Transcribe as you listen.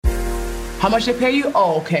How much they pay you?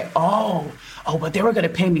 Oh, okay. Oh, but they were going to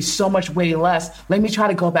pay me so much way less. Let me try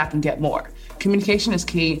to go back and get more. Communication is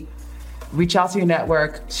key. Reach out to your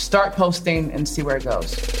network, start posting, and see where it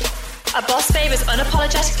goes. A boss babe is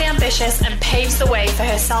unapologetically ambitious and paves the way for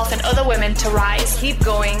herself and other women to rise. Keep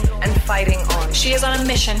going and fighting on. She is on a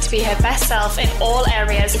mission to be her best self in all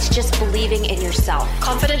areas. It's just believing in yourself.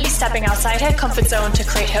 Confidently stepping outside her comfort zone to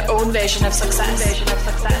create her own version of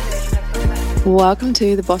success. Welcome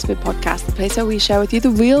to the Boss Babe Podcast, the place where we share with you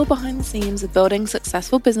the real behind the scenes of building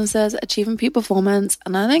successful businesses, achieving peak performance,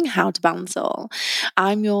 and learning how to balance it all.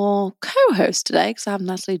 I'm your co-host today because I have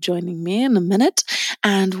Natalie joining me in a minute,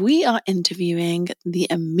 and we are interviewing the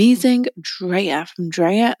amazing Drea from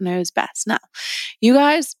Drea Knows Best. Now, you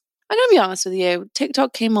guys, I'm going to be honest with you,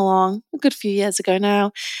 TikTok came along a good few years ago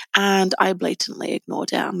now, and I blatantly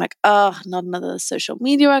ignored it. I'm like, not another social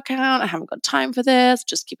media account. I haven't got time for this.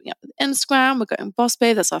 Just keeping up with Instagram. We're going Boss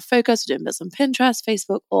Babe. That's our focus. We're doing bits on Pinterest,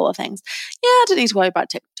 Facebook, all the things. Yeah, I didn't need to worry about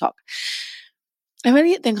TikTok. I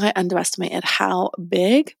really think I underestimated how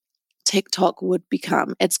big TikTok would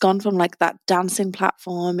become. It's gone from like that dancing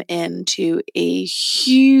platform into a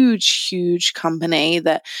huge company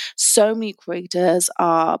that so many creators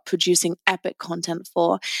are producing epic content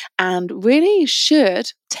for and really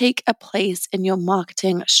should take a place in your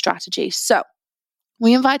marketing strategy. So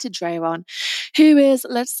we invited Drea on, who is,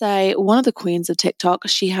 let's say, one of the queens of TikTok.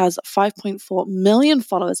 She has 5.4 million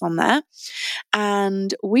followers on there.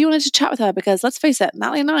 And we wanted to chat with her because, let's face it,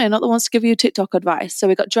 Natalie and I are not the ones to give you TikTok advice. So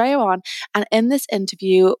we got Drea on. And in this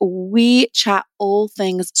interview, we chat all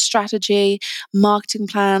things strategy, marketing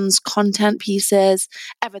plans, content pieces,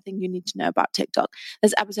 everything you need to know about TikTok.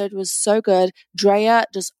 This episode was so good. Drea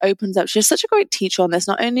just opens up. She's such a great teacher on this.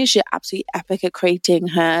 Not only is she absolutely epic at creating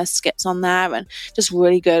her skits on there and just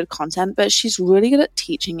really good content, but she's really good at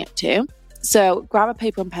teaching it too. So grab a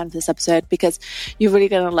paper and pen for this episode because you're really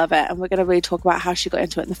going to love it. And we're going to really talk about how she got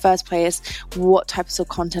into it in the first place, what types of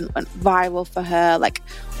content went viral for her, like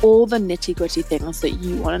all the nitty gritty things that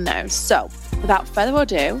you want to know. So without further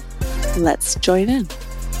ado, let's join in.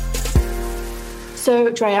 So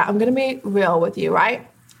Drea, I'm going to be real with you, right?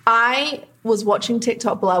 I was watching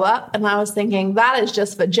TikTok blow up and I was thinking that is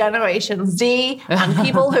just for Generation Z and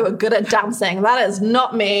people who are good at dancing. That is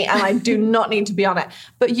not me and I do not need to be on it.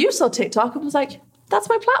 But you saw TikTok and was like, that's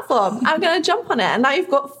my platform. I'm going to jump on it. And now you've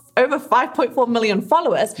got over 5.4 million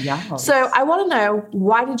followers. Yeah. So I want to know,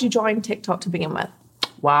 why did you join TikTok to begin with?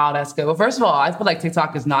 Wow, that's good. Well, first of all, I feel like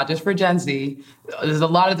TikTok is not just for Gen Z. There's a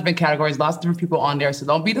lot of different categories, lots of different people on there, so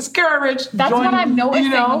don't be discouraged. That's what I'm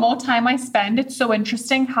noticing. The more time I spend, it's so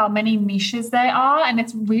interesting how many niches there are, and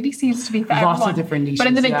it really seems to be for everyone. Lots of different niches, but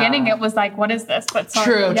in the beginning, it was like, what is this? But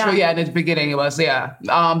True, yeah, in the beginning it was,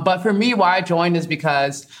 but for me, why I joined is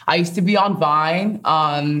because I used to be on Vine,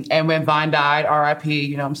 and when Vine died, RIP,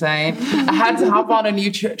 you know what I'm saying? I had to hop on a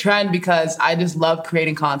new trend because I just love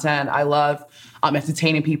creating content. I love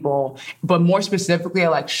entertaining people, but more specifically, I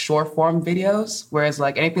like short form videos, whereas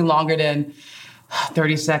like anything longer than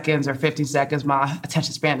 30 seconds or 50 seconds, my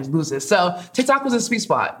attention span just loses. So TikTok was a sweet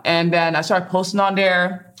spot. And then I started posting on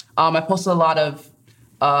there. I posted a lot of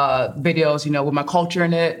videos, with my culture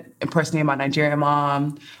in it, impersonating my Nigerian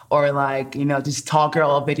mom, or like, just tall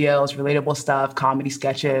girl videos, relatable stuff, comedy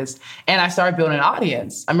sketches. And I started building an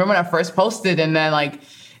audience. I remember when I first posted and then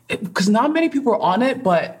because not many people were on it,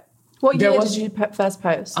 but what year did you first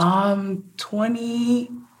post? 20.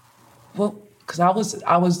 Well, because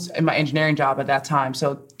I was in my engineering job at that time,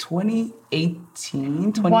 so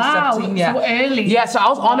 2018, 2017. Wow, yeah, so early. Yeah, so I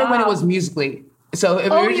was on it when it was Musical.ly. So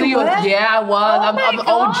it originally was, I was. I'm the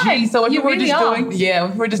OG. So if we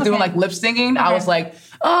were just doing like lip singing, I was like,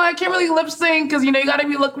 I can't really lip sync because you got to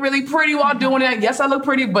look really pretty while doing it. Yes, I look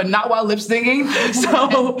pretty, but not while lip singing.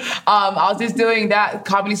 So I was just doing that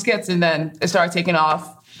comedy skits, and then it started taking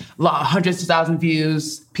off. Hundreds of thousands of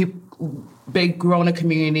views, people, big growing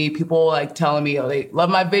community, people like telling me, they love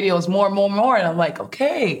my videos more and more. And I'm like,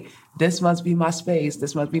 okay, this must be my space.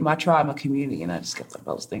 This must be my tribe, my community. And I just kept on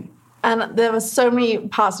posting. And there were so many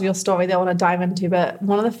parts of your story that I want to dive into, but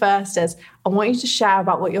one of the first is I want you to share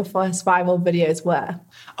about what your first viral videos were.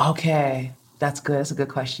 Okay. That's good. That's a good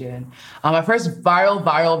question. My first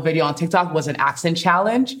viral video on TikTok was an accent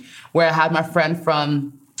challenge where I had my friend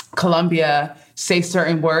from Colombia say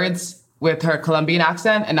certain words with her Colombian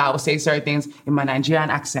accent, and I would say certain things in my Nigerian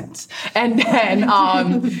accent. And then,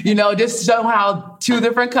 just show how two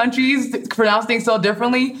different countries pronounce things so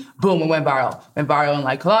differently, boom, it went viral. Went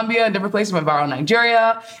viral in Colombia, and different places, went viral in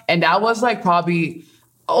Nigeria. And that was probably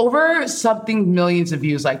over something millions of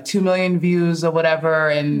views, 2 million views or whatever.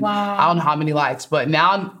 And wow. I don't know how many likes, but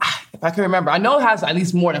now if I can remember, I know it has at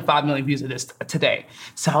least more than 5 million views of this today.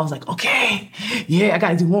 So I was like, okay, yeah, I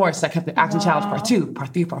got to do more. So I kept the acting challenge part 2,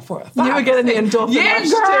 part 3, part 4. 5, you were getting the endorphin. Yeah,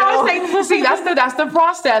 girl. I was like, see, that's the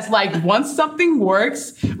process. Like, once something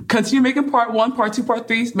works, continue making part 1, part 2, part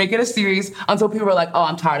 3, make it a series until people are like, oh,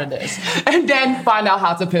 I'm tired of this. And then find out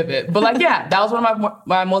how to pivot. But like, yeah, that was one of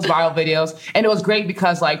my most viral videos. And it was great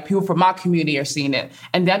because like people from my community are seeing it.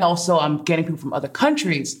 And then also I'm getting people from other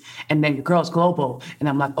countries. And then your girl's global. And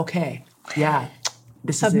I'm like, okay, yeah,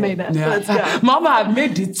 this is I've made it. Yeah. Let's go. Mama, I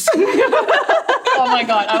made it. Oh my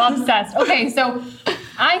God, I'm obsessed. Okay, so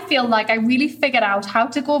I feel like I really figured out how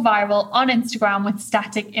to go viral on Instagram with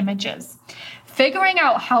static images. Figuring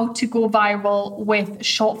out how to go viral with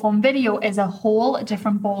short form video is a whole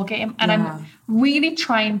different ballgame. And I'm really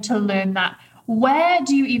trying to learn that. Where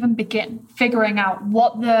do you even begin figuring out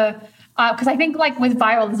what the, because I think like with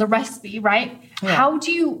viral, there's a recipe, right? Yeah. How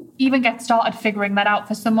do you even get started figuring that out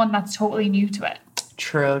for someone that's totally new to it?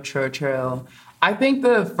 True. I think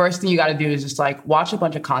the first thing you got to do is just like watch a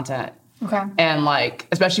bunch of content. Okay. And like,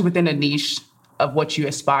 especially within a niche of what you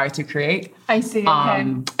aspire to create. I see.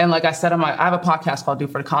 Okay. And like I said, I have a podcast called Do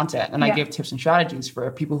For The Content, and I give tips and strategies for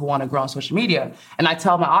people who want to grow on social media. And I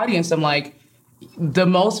tell my audience, I'm like, the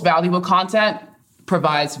most valuable content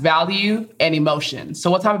provides value and emotion. So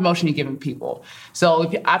what type of emotion are you giving people?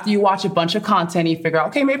 So after you watch a bunch of content, you figure out,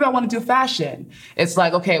 okay, maybe I want to do fashion. It's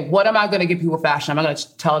like, okay, what am I going to give people fashion? I'm going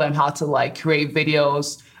to tell them how to like create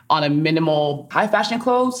videos on a minimal high fashion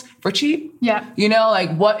clothes for cheap. Yeah. You know,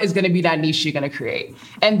 like what is going to be that niche you're going to create?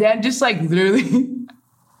 And then just like literally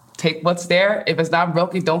take what's there. If it's not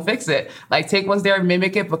broken, don't fix it. Like take what's there,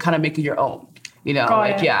 mimic it, but kind of make it your own. You know,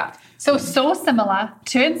 yeah. So similar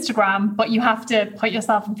to Instagram, but you have to put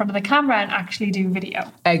yourself in front of the camera and actually do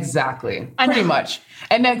video. Exactly. Pretty much.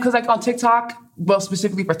 And then, because like on TikTok, well,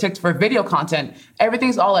 specifically for video content,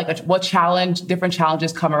 everything's all like what challenge, different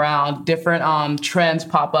challenges come around, different trends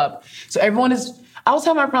pop up. So I was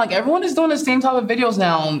telling my friend, like, everyone is doing the same type of videos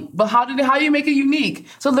now, but how do you make it unique?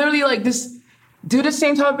 So literally like this, do the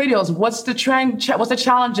same type of videos. What's the trend? What's the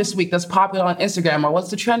challenge this week that's popular on Instagram? Or what's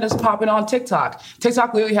the trend that's popular on TikTok?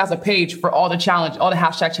 TikTok literally has a page for all the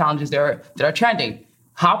hashtag challenges that are trending.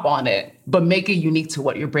 Hop on it, but make it unique to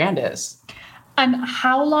what your brand is. And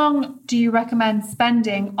how long do you recommend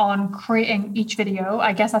spending on creating each video?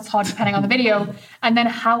 I guess that's hard depending on the video. And then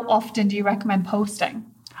how often do you recommend posting?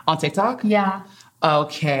 On TikTok? Yeah.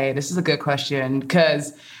 Okay, this is a good question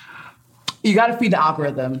because you got to feed the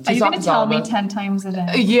algorithm. Are you going to tell me 10 times a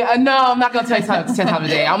day? Yeah, no, I'm not going to tell you 10 times a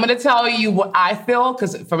day. I'm going to tell you what I feel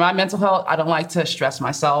because for my mental health, I don't like to stress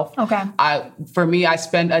myself. Okay. For me, I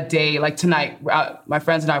spend a day, like tonight, my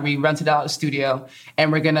friends and I, we rented out a studio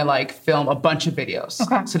and we're going to like film a bunch of videos.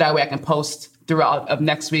 Okay. So that way I can post throughout of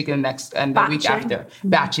next week and the week after.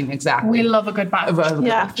 Batching, exactly. We love a good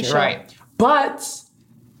batch. For sure. Right. But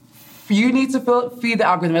you need to feed the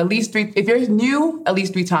algorithm at least 3, if you're new, at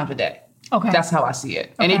least 3 times a day. Okay. That's how I see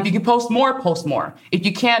it. And if you can post more, post more. If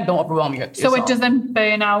you can't, don't overwhelm yourself. So it doesn't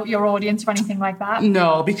burn out your audience or anything like that?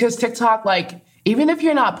 No, because TikTok, like, even if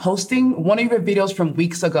you're not posting, one of your videos from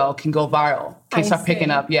weeks ago can go viral. Can start picking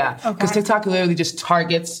up, Because TikTok literally just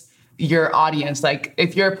targets your audience. Like,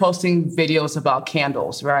 if you're posting videos about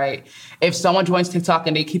candles, right? If someone joins TikTok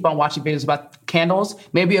and they keep on watching videos about candles,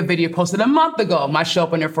 maybe a video posted a month ago might show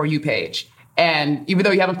up on their For You page. And even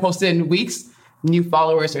though you haven't posted in weeks, new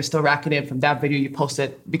followers are still racking in from that video you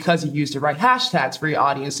posted because you used the right hashtags for your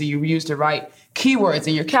audience. So you used the right keywords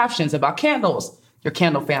in your captions about candles. Your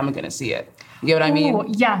candle fam are going to see it. You get what I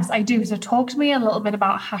mean? Yes, I do. So talk to me a little bit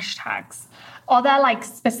about hashtags. Are there like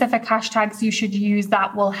specific hashtags you should use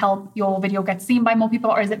that will help your video get seen by more people,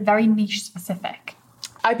 or is it very niche specific?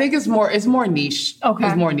 I think it's more niche. Okay.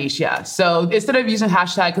 It's more niche, yeah. So instead of using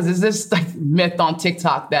hashtag, because there's this like myth on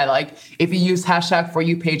TikTok that like if you use hashtag For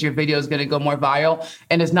You page, your video is going to go more viral.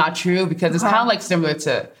 And it's not true because it's kind of like similar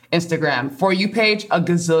to Instagram. For You page, a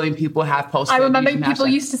gazillion people have posted. I remember people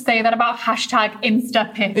used to say that about hashtag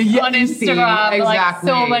InstaPic on Instagram like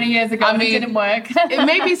so many years ago. And it didn't work. It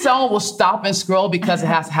maybe someone will stop and scroll because it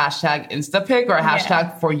has hashtag InstaPic or a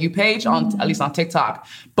hashtag For You page on at least on TikTok.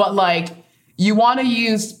 But like, you want to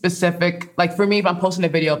use specific, like for me, if I'm posting a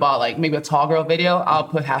video about like maybe a tall girl video, I'll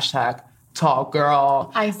put hashtag tall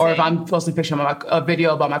girl. Or if I'm posting a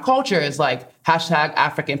video about my culture, it's like hashtag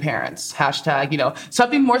African parents, hashtag,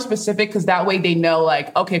 something more specific, because that way they know,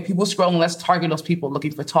 like, okay, people scrolling, let's target those people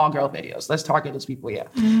looking for tall girl videos. Let's target those people,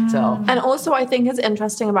 So, and also I think it's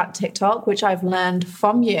interesting about TikTok, which I've learned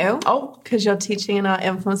from you. Oh. Because you're teaching in our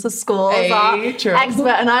influencer school as Hey, our true. expert,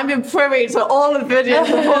 and I've been privy to all the videos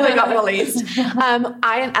before they got released.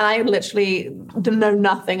 I literally didn't know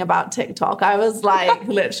nothing about TikTok. I was like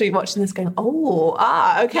literally watching this going,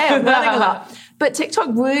 okay, I'm learning a lot. But TikTok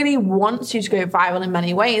really wants you to go viral in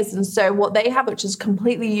many ways. And so what they have, which is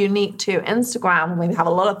completely unique to Instagram, we have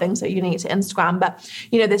a lot of things that are unique to Instagram, but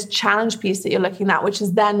this challenge piece that you're looking at, which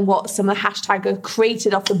is then what some of the hashtags are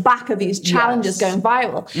created off the back of these challenges going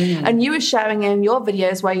viral. And you were sharing in your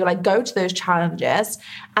videos where you like go to those challenges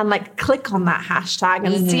and like click on that hashtag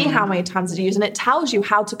and see how many times it's used. And it tells you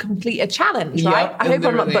how to complete a challenge, right? I hope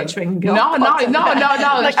I'm not butchering your content. No.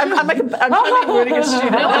 Like, I'm trying to be a really good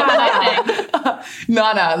student.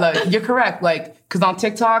 No, look, you're correct. Like, because on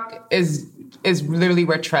TikTok is literally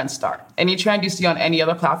where trends start. Any trend you see on any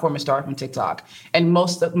other platform is started from TikTok. And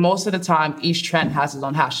most of the time, each trend has its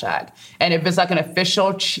own hashtag. And if it's like an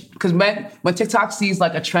official, because when TikTok sees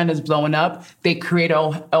like a trend is blowing up, they create its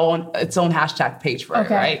own hashtag page for it,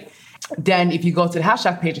 right? Then if you go to the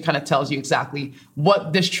hashtag page, it kind of tells you exactly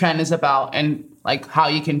what this trend is about and like how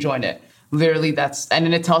you can join it. Literally, and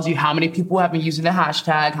then it tells you how many people have been using the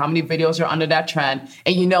hashtag, how many videos are under that trend.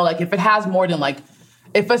 And like if it has more than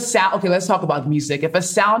if a sound, okay, let's talk about music. If a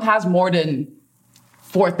sound has more than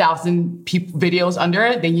 4,000 videos under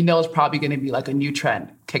it, then it's probably going to be like a new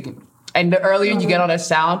trend kicking. And the earlier you get on a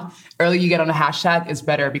sound, earlier you get on a hashtag is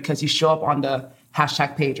better because you show up on the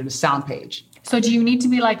hashtag page or the sound page. So do you need to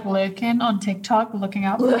be like lurking on TikTok, looking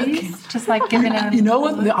out for these? Just like giving it. You know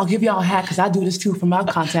what? I'll give y'all a hack because I do this too for my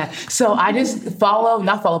content. So I just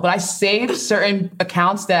I save certain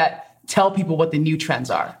accounts that tell people what the new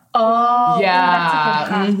trends are. Oh, yeah.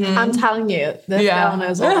 That's a good I'm telling you, this girl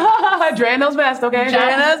knows all. Drea knows best, okay?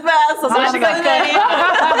 Drea knows best. That's what she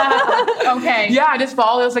got. Okay. Yeah, I just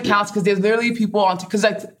follow those accounts because there's literally people on, because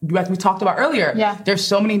like we talked about earlier, there's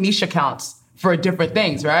so many niche accounts for different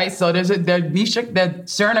things, right? So there's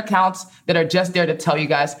certain accounts that are just there to tell you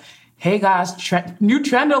guys, hey guys, new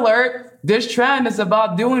trend alert. This trend is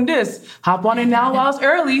about doing this. Hop on it now while it's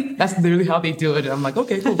early. That's literally how they do it. And I'm like,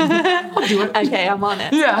 okay, cool. I'll do it. Okay, I'm on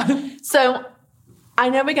it. Yeah. So I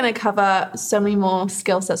know we're going to cover so many more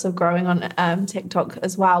skill sets of growing on TikTok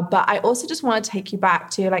as well, but I also just want to take you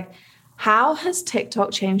back to like, how has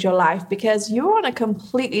TikTok changed your life? Because you were on a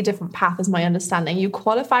completely different path, is my understanding. You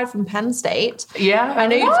qualified from Penn State. Yeah. I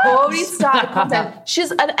know you've already started content.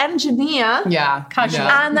 She's an engineer. Yeah.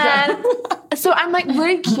 And then, so I'm like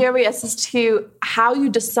really curious as to how you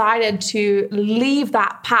decided to leave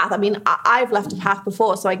that path. I mean, I've left a path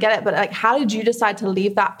before, so I get it. But like, how did you decide to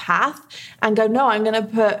leave that path and go, no, I'm going to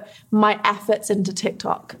put my efforts into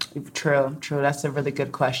TikTok? True. That's a really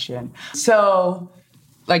good question. So,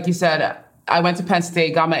 like you said, I went to Penn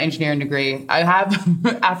State, got my engineering degree. I have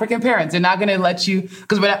African parents. They're not going to let you,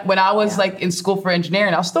 because when I was like in school for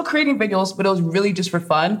engineering, I was still creating videos, but it was really just for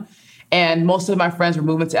fun. And most of my friends were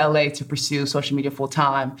moving to LA to pursue social media full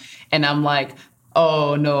time. And I'm like,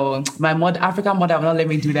 oh no, my African mother will not let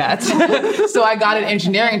me do that. So I got an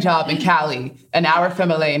engineering job in Cali, an hour from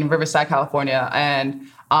LA in Riverside, California. And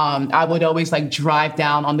I would always like drive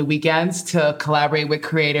down on the weekends to collaborate with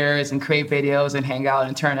creators and create videos and hang out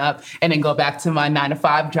and turn up and then go back to my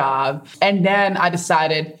 9-to-5 job. And then I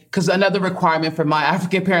decided, because another requirement for my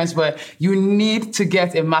African parents was you need to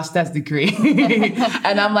get a master's degree.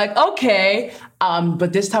 And I'm like, okay,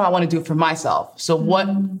 but this time I want to do it for myself. So what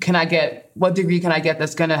degree can I get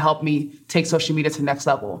that's going to help me take social media to the next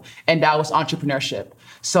level? And that was entrepreneurship.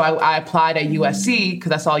 So I applied at USC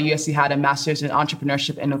because I saw USC had a master's in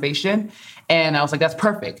entrepreneurship innovation. And I was like, that's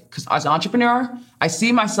perfect. Because as an entrepreneur, I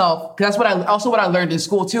see myself, because that's what I learned in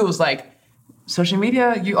school too, was like, social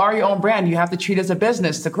media, you are your own brand. You have to treat it as a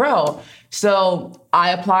business to grow. So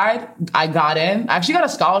I applied, I got in. I actually got a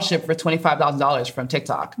scholarship for $25,000 from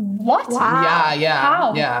TikTok. What? Wow. Yeah.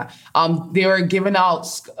 How? Yeah. They were giving out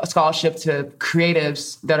a scholarship to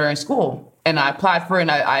creatives that are in school. And I applied for it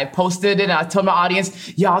and I posted it and I told my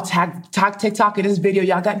audience, y'all tag TikTok in this video.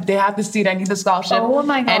 They have to see it. I need the scholarship. Oh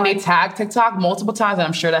my God. And they tagged TikTok multiple times and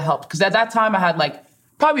I'm sure that helped. Because at that time I had like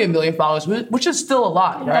probably 1 million followers, which is still a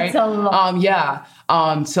lot, right? That's a lot. Yeah.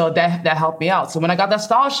 So that helped me out. So when I got that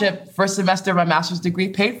scholarship, first semester of my master's degree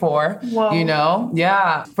paid for, Whoa. you know,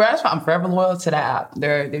 yeah. I'm forever loyal to that app.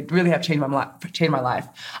 They really have changed my life.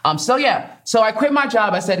 So I quit my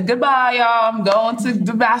job. I said, goodbye, y'all. I'm going to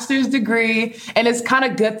the master's degree. And it's kind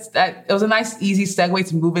of good. It was a nice, easy segue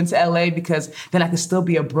to move into LA because then I could still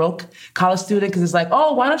be a broke college student because it's like,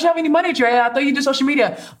 oh, why don't you have any money, Drea? I thought you do social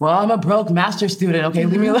media. Well, I'm a broke master's student. Okay,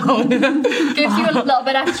 leave me alone. Gives you a little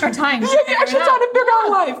bit extra time. Extra time to figure out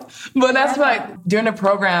life. But that's why during the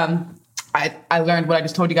program, I learned what I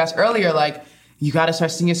just told you guys earlier, like, you got to start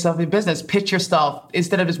seeing yourself in business. Pitch yourself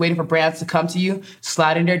instead of just waiting for brands to come to you.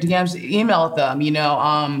 Slide in their DMs, email them. You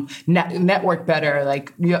know, network better.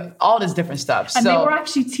 Like all this different stuff. And they were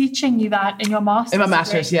actually teaching you that in your master's. In my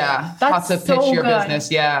master's, yeah. That's how to pitch so your good. business,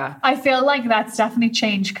 yeah. I feel like that's definitely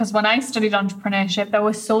changed because when I studied entrepreneurship, there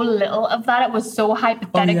was so little of that. It was so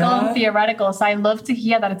hypothetical and theoretical. So I love to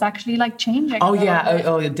hear that it's actually like changing. Oh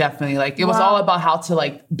yeah, definitely. Like it was all about how to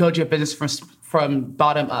like build your business from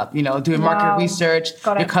bottom up, you know, doing market research,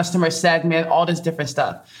 your customer segment, all this different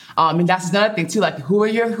stuff. And that's another thing too, like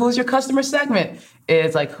who's your customer segment?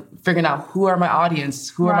 Is like figuring out who are my audience,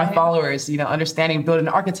 who are my followers, you know, understanding, building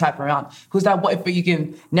an archetype around who's that. If you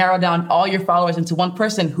can narrow down all your followers into one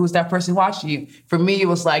person, who's that person watching you? For me, it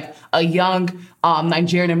was like a young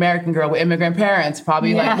Nigerian American girl with immigrant parents,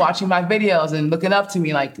 probably like watching my videos and looking up to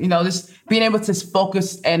me, like, you know, just being able to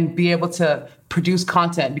focus and be able to produce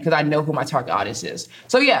content because I know who my target audience is.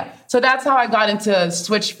 So that's how I got into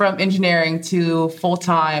switch from engineering to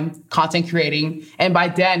full-time content creating. And by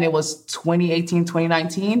then it was 2018,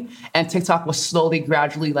 2019, and TikTok was slowly,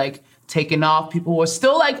 gradually like taking off. People were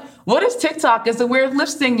still like, what is TikTok? It's a weird lip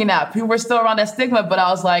syncing app. People were still around that stigma, but I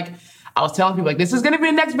was telling people like, this is going to be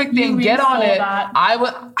the next big thing. Get on it. I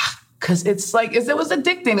would, because it's like, it was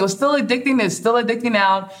addicting. It was still addicting. It's still addicting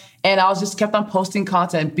now. And I was just kept on posting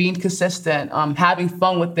content, being consistent, having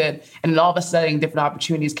fun with it. And then all of a sudden, different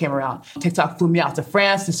opportunities came around. TikTok flew me out to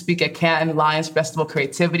France to speak at Cannes Lions Festival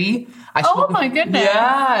Creativity. My goodness.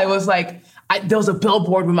 Yeah, it was like, there was a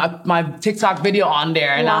billboard with my TikTok video on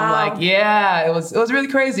there. And I'm like, yeah, it was really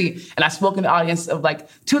crazy. And I spoke in the audience of like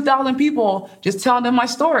 2,000 people, just telling them my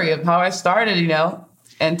story of how I started, you know,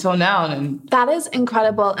 until now. And that is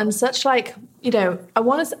incredible. And such like, you know, I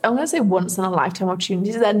want to say once in a lifetime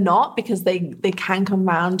opportunities. They're not, because they can come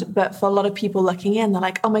round. But for a lot of people looking in, they're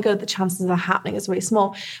like, oh my God, the chances of happening is really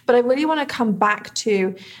small. But I really want to come back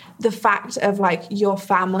to the fact of like your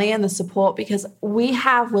family and the support, because we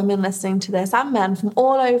have women listening to this and men from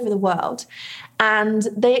all over the world. And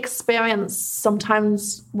they experience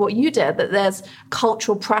sometimes what you did, that there's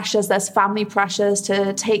cultural pressures, there's family pressures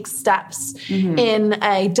to take steps in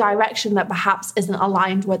a direction that perhaps isn't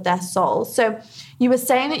aligned with their soul. So you were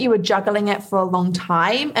saying that you were juggling it for a long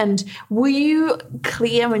time. And were you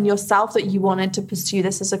clear in yourself that you wanted to pursue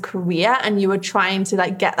this as a career, and you were trying to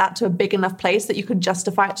like get that to a big enough place that you could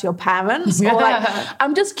justify it to your parents? Or like,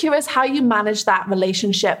 I'm just curious how you manage that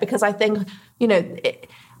relationship, because I think, you know,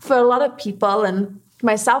 for a lot of people, and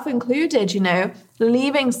myself included, you know,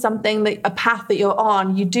 leaving something, that a path that you're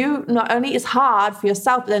on, you do not only is hard for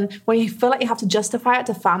yourself, but then when you feel like you have to justify it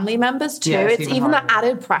to family members too, it's even that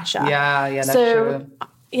added pressure. Yeah, that's true.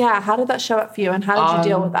 Yeah, how did that show up for you, and how did you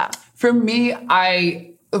deal with that? For me, when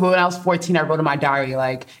I was 14, I wrote in my diary,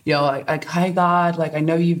 like, you know, like, hi, God, like, I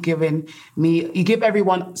know you give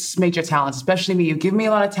everyone major talents, especially me. You give me a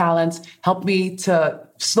lot of talents, help me to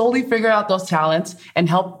slowly figure out those talents and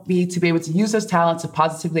help me to be able to use those talents to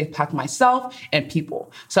positively impact myself and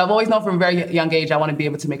people. So I've always known from a very young age, I want to be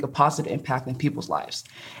able to make a positive impact in people's lives.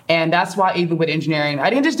 And that's why even with engineering,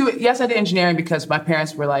 I didn't just do it. Yes, I did engineering because my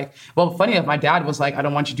parents were like, well, funny enough, my dad was like, I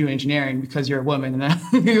don't want you doing engineering because you're a woman. And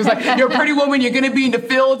he was like, you're a pretty woman. You're going to be in the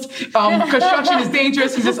fields. Construction is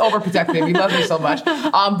dangerous. He's just overprotective. He loves me so much.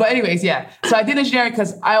 But anyways, yeah. So I did engineering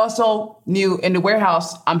because I also knew in the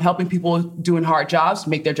warehouse, I'm helping people doing hard jobs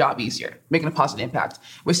make their job easier, making a positive impact.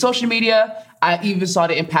 With social media, I even saw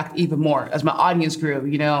the impact even more as my audience grew,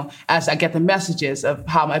 you know, as I get the messages of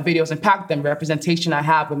how my videos impact them, representation I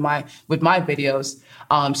have with my videos.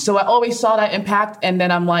 So I always saw that impact. And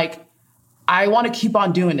then I'm like, I want to keep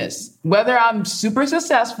on doing this, whether I'm super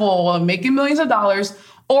successful and making millions of dollars,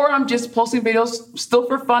 or I'm just posting videos still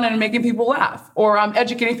for fun and making people laugh, or I'm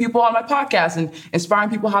educating people on my podcast and inspiring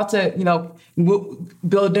people how to, you know,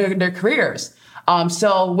 build their careers.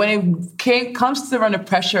 So when it comes to the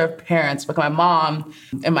pressure of parents, like my mom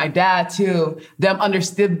and my dad too,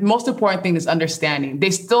 the most important thing is understanding.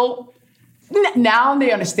 Now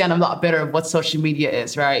they understand a lot better of what social media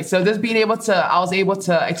is, right? So just I was able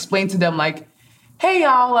to explain to them like, hey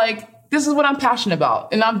y'all, like, this is what I'm passionate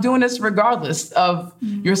about. And I'm doing this regardless of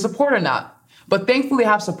your support or not. But thankfully, I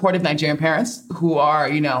have supportive Nigerian parents who are,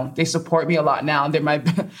 they support me a lot now. They're my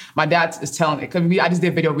dad is telling me, because I just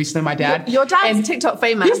did a video recently, my dad. Your dad's TikTok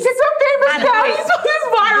famous. He's TikTok famous, Dad. He's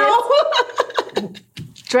viral.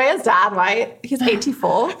 Drea's dad, right? He's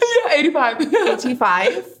 84. Yeah, 85. 85. Do you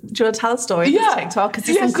want to tell a story of TikTok? Because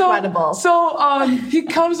it's incredible. So he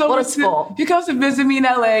comes over. What a sport. He comes to visit me in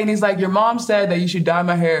LA, and he's like, your mom said that you should dye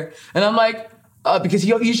my hair. And I'm like, because he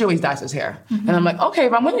usually always dyes his hair. And I'm like, okay,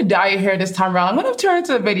 if I'm going to dye your hair this time around, I'm going to turn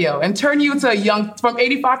into a video and turn you to from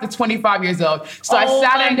 85 to 25 years old. So I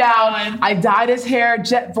sat him down, I dyed his hair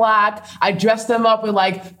jet black, I dressed him up with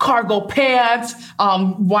like cargo pants,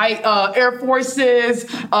 white Air Forces,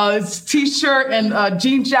 t-shirt and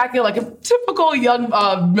jean jacket, like a typical young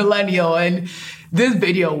millennial. And this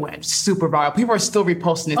video went super viral. People are still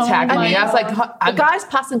reposting it, tagging me. I was like, the guy's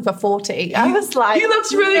passing for 40. I was like, he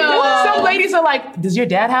looks really good. Some ladies are like, does your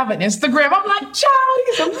dad have an Instagram? I'm like, child,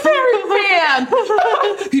 he's a very fan.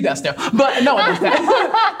 He does still, but no one does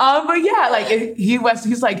that. But yeah, like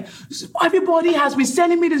he's like, everybody has been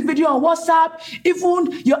sending me this video on WhatsApp.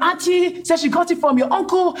 Even your auntie said she got it from your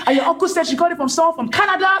uncle, and your uncle said she got it from someone from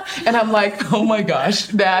Canada. And I'm like, oh my gosh,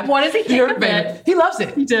 Dad. What does he think of it? He loves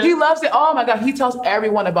it. He loves it. Oh my God. He tells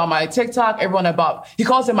everyone about my TikTok, he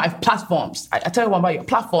calls it my platforms. I tell everyone about your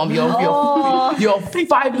platform, your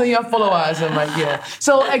 5 million followers. And like, yeah.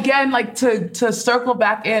 So again, like to circle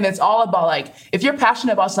back in, it's all about like, if you're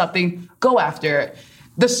passionate about something, go after it.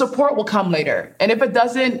 The support will come later. And if it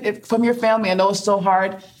doesn't, from your family, I know it's so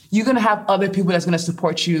hard, you're going to have other people that's going to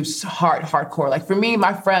support you hardcore. Like for me,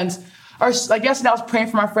 my friends, or like yesterday, I was praying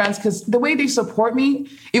for my friends because the way they support me,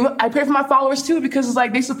 even I pray for my followers too because it's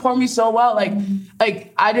like they support me so well. Like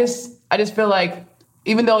I just feel like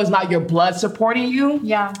even though it's not your blood supporting you,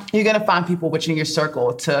 you're gonna find people within your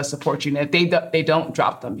circle to support you. And if they don't,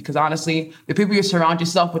 drop them because honestly, the people you surround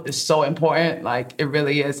yourself with is so important. Like it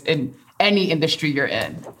really is in any industry you're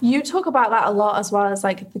in. You talk about that a lot as well as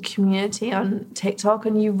like the community on TikTok,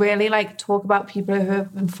 and you really like talk about people who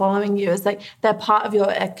have been following you as like they're part of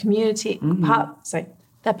your community.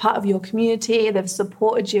 They're part of your community. They've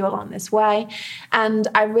supported you along this way. And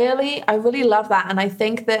I really love that. And I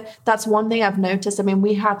think that that's one thing I've noticed. I mean,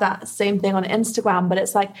 we have that same thing on Instagram, but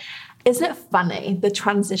it's like, isn't it funny, the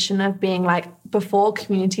transition of being like, before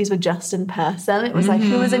communities were just in person, it was like,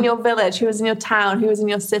 who was in your village, who was in your town, who was in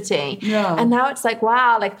your city? Yeah. And now it's like,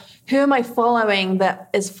 wow, like, who am I following that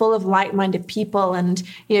is full of like-minded people? And,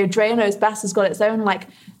 Drea Knows Best has got its own, like,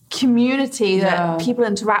 community that people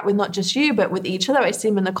interact with, not just you, but with each other. I see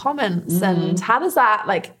them in the comments. And how does that,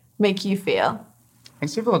 like, make you feel?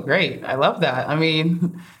 Makes me feel great. I love that. I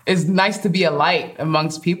mean, it's nice to be a light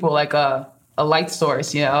amongst people, like a light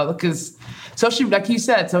source, because like you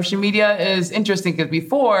said, social media is interesting because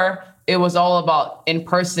before it was all about in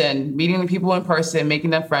person, meeting the people in person,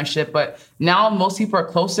 making them friendship. But now most people are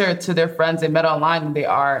closer to their friends they met online than they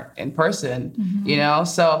are in person,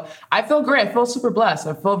 So I feel great. I feel super blessed.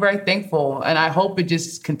 I feel very thankful. And I hope it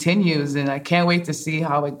just continues. And I can't wait to see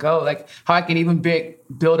how it goes, like how I can even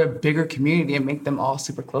build a bigger community and make them all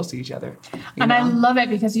super close to each other. I love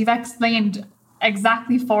it because you've explained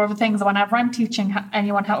exactly 4 of the things. Whenever I'm teaching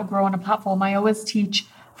anyone how to grow on a platform, I always teach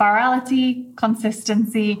virality,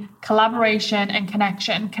 consistency, collaboration, and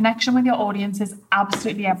connection. Connection with your audience is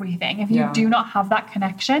absolutely everything. If you do not have that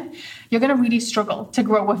connection, you're going to really struggle to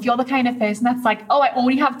grow. If you're the kind of person that's like, oh, I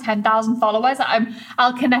only have 10,000 followers,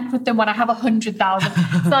 I'll connect with them when I have 100,000.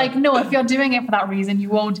 It's like, no, if you're doing it for that reason, you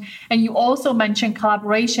won't. And you also mentioned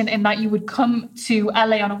collaboration in that you would come to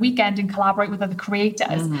LA on a weekend and collaborate with other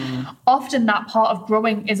creators. Often that part of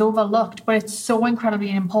growing is overlooked, but it's so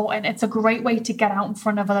incredibly important. It's a great way to get out in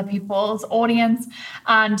front of other people's audience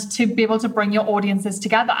and to be able to bring your audiences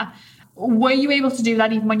together. Were you able to do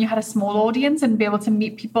that even when you had a small audience and be able to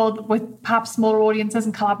meet people with perhaps smaller audiences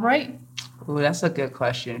and collaborate? Ooh, that's a good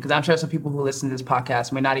question because I'm sure some people who listen to this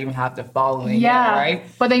podcast may not even have the following yet, right?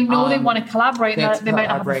 But they know they want to collaborate and they might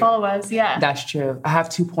not have the followers, That's true. I have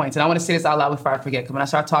 2 points and I want to say this out loud before I forget because when I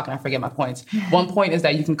start talking, I forget my points. One point is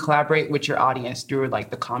that you can collaborate with your audience through like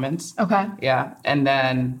the comments. Okay. Yeah. And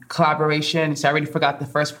then collaboration, so I already forgot the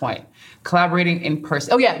first point. Collaborating in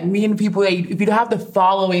person. Oh yeah, meeting people that if you don't have the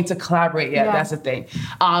following to collaborate yet, that's the thing.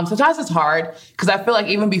 Sometimes it's hard because I feel like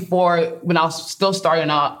even before when I was still starting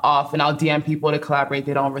off and I'll DM people to collaborate,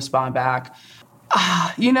 they don't respond back.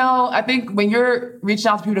 I think when you're reaching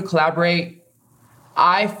out to people to collaborate,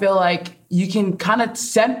 I feel like you can kind of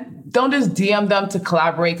don't just DM them to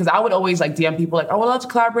collaborate. Because I would always like DM people like, I would love to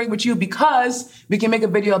collaborate with you because we can make a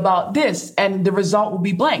video about this and the result will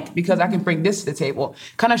be blank because I can bring this to the table.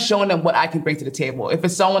 Kind of showing them what I can bring to the table. If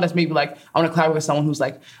it's someone that's maybe like, I want to collaborate with someone who's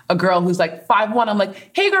like a girl who's like 5'1", I'm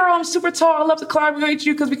like, hey girl, I'm super tall. I'd love to collaborate with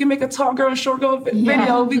you because we can make a tall girl and short girl video.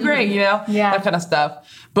 It'll be great, you know? Yeah. That kind of stuff.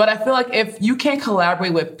 But I feel like if you can't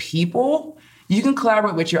collaborate with people, you can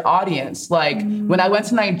collaborate with your audience. Like when I went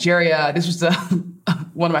to Nigeria, this was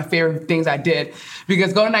one of my favorite things I did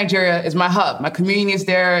because going to Nigeria is my hub. My community is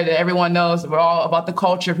there. Everyone knows we're all about the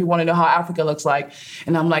culture. People want to know how Africa looks like.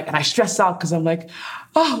 And I'm like, and I stress out because I'm like,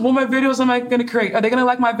 oh, what my videos am I going to create? Are they going to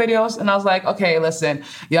like my videos? And I was like, okay, listen,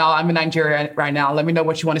 y'all, I'm in Nigeria right now. Let me know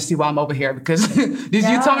what you want to see while I'm over here because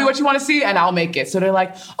you tell me what you want to see and I'll make it. So they're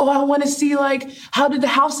like, oh, I want to see like, how did the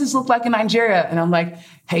houses look like in Nigeria? And I'm like,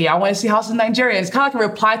 hey, y'all want to see houses in Nigeria? It's kind of like a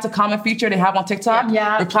reply to comment feature they have on TikTok.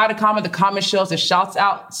 Yeah. Reply to comment, the comment shows, it shouts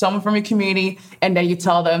out someone from your community, and then you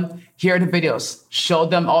tell them, here are the videos. Show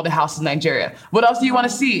them all the houses in Nigeria. What else do you want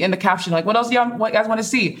to see in the caption? Like, what else do you guys want to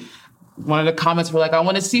see? One of the comments were like, I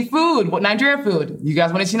want to see food, what Nigerian food. You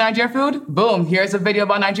guys want to see Nigerian food? Boom, here's a video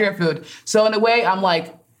about Nigerian food. So in a way, I'm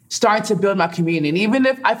like, starting to build my community. And even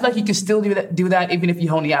if I feel like you can still do that even if you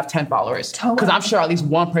only have 10 followers. Because I'm sure at least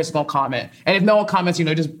one person will comment. And if no one comments,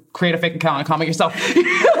 just create a fake account and comment yourself.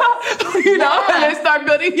 And then start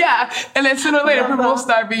building, And then sooner or later, people will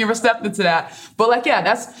start being receptive to that. But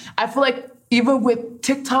I feel like even with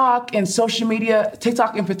TikTok and social media,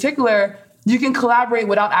 TikTok in particular, you can collaborate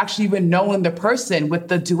without actually even knowing the person with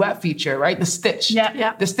the duet feature, right? The stitch.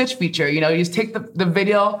 Yeah. The stitch feature. You just take the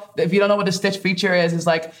video. If you don't know what the stitch feature is, it's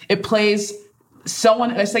like it plays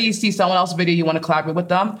someone, let's say you see someone else's video, you want to collaborate with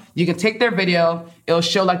them. You can take their video. It'll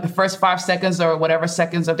show like the first 5 seconds or whatever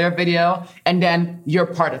seconds of their video. And then you're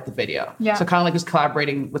part of the video. Yeah. So kind of like just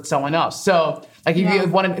collaborating with someone else. So like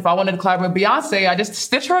if I wanted to collaborate with Beyonce, I just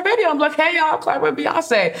stitch her a video. I'm like, hey, y'all, collaborate with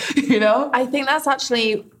Beyonce, I think that's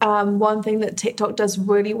actually one thing that TikTok does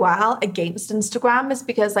really well against Instagram is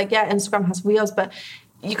because Instagram has Reels, but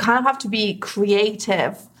you kind of have to be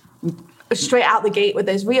creative straight out the gate with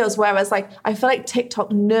those reels, whereas I feel like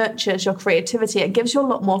TikTok nurtures your creativity. It gives you a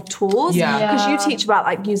lot more tools because you teach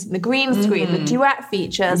about using the green screen, the duet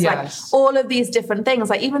features, all of these different things,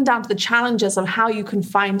 even down to the challenges of how you can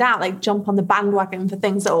find out, jump on the bandwagon for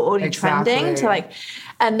things that are already trending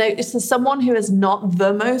and notice as someone who is not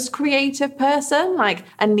the most creative person,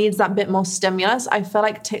 and needs that bit more stimulus. I feel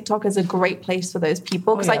like TikTok is a great place for those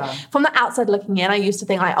people because from the outside looking in, I used to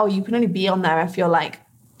think you can only be on there if you're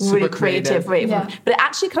really creative. But it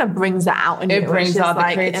actually kind of brings that out in you. It brings out the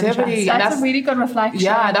creativity. That's a really good reflection.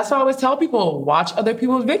 Yeah, that's what I always tell people. Watch other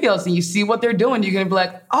people's videos and you see what they're doing. You're going to be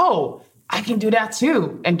like, oh, I can do that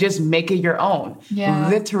too. And just make it your own. Yeah.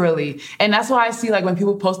 Literally. And that's why I see when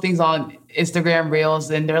people post things on Instagram Reels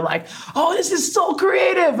and they're like, oh, this is so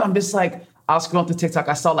creative. I'm just like, I'll scroll to TikTok.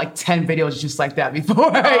 I saw 10 videos just like that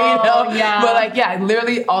before, Yeah. But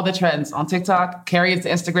literally all the trends on TikTok, carry it to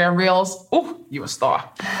Instagram Reels. Ooh, you a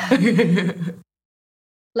star.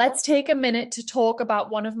 Let's take a minute to talk about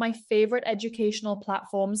one of my favorite educational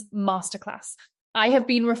platforms, Masterclass. I have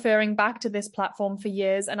been referring back to this platform for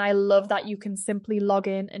years, and I love that you can simply log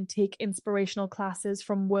in and take inspirational classes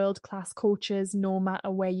from world-class coaches no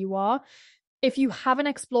matter where you are. If you haven't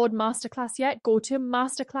explored Masterclass yet, go to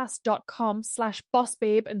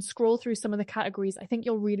masterclass.com/bossbabe and scroll through some of the categories. I think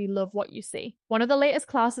you'll really love what you see. One of the latest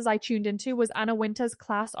classes I tuned into was Anna Wintour's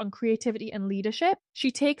class on creativity and leadership.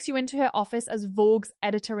 She takes you into her office as Vogue's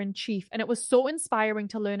editor-in-chief, and it was so inspiring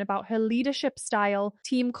to learn about her leadership style,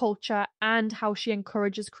 team culture, and how she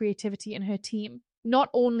encourages creativity in her team.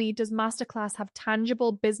 Not only does Masterclass have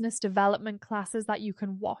tangible business development classes that you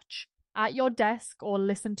can watch at your desk or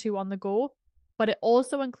listen to on the go, but it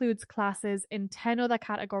also includes classes in 10 other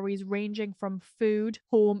categories ranging from food,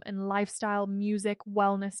 home and lifestyle, music,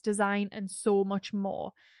 wellness, design, and so much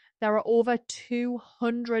more. There are over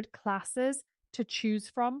 200 classes to choose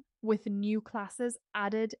from, with new classes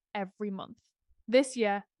added every month. This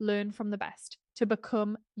year, learn from the best to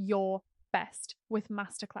become your best with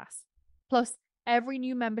Masterclass. Plus, every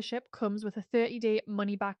new membership comes with a 30-day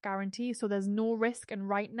money-back guarantee, so there's no risk. And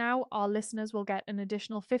right now, our listeners will get an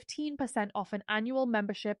additional 15% off an annual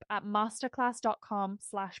membership at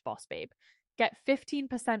masterclass.com/bossbabe. Get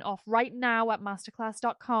 15% off right now at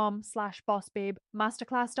masterclass.com/bossbabe,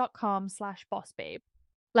 masterclass.com/bossbabe.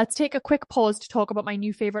 Let's take a quick pause to talk about my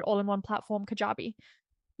new favorite all-in-one platform, Kajabi.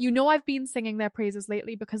 You know I've been singing their praises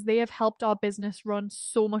lately because they have helped our business run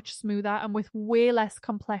so much smoother and with way less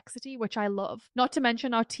complexity, which I love. Not to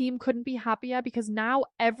mention our team couldn't be happier because now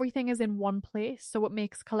everything is in one place, so it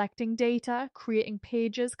makes collecting data, creating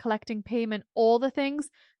pages, collecting payment, all the things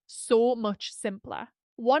so much simpler.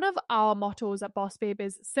 One of our mottos at Boss Babe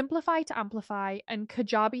is simplify to amplify, and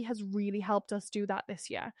Kajabi has really helped us do that this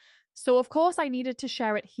year. So of course I needed to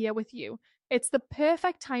share it here with you. It's the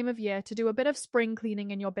perfect time of year to do a bit of spring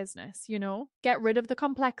cleaning in your business, you know? Get rid of the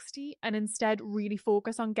complexity and instead really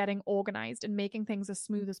focus on getting organized and making things as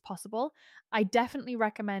smooth as possible. I definitely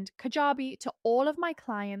recommend Kajabi to all of my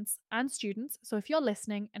clients and students. So if you're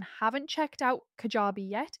listening and haven't checked out Kajabi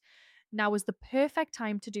yet, now is the perfect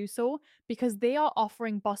time to do so because they are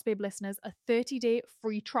offering Boss Babe listeners a 30-day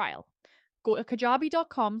free trial. Go to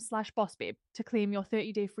kajabi.com/bossbabe to claim your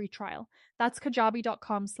 30-day free trial. That's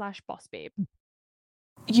kajabi.com/bossbabe.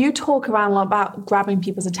 You talk around a lot about grabbing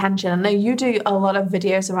people's attention. I know you do a lot of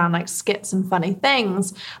videos around like skits and funny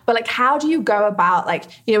things, but like how do you go about like,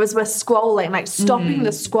 you know, as we're scrolling, like stopping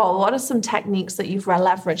the scroll? What are some techniques that you've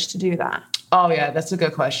leveraged to do that? Oh, yeah, that's a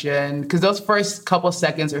good question. Because those first couple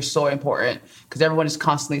seconds are so important because everyone is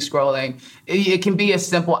constantly scrolling. It can be as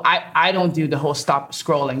simple. I don't do the whole stop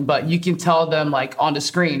scrolling, but you can tell them like on the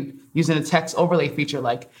screen using the text overlay feature,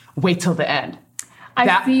 like wait till the end.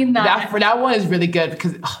 I've seen that. That one is really good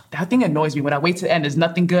because that thing annoys me. When I wait to the end, there's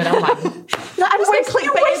nothing good. I'm like, I just like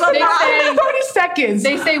clickbait on that. 30 seconds.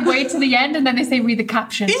 They say wait to the end and then they say read the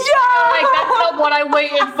caption. Yeah! Like that's not what I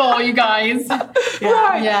waited for, you guys.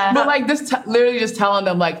 Right. Yeah. But like this, literally just telling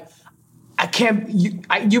them like, I can't,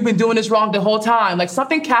 you've been doing this wrong the whole time. Like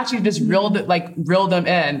something catchy just reel them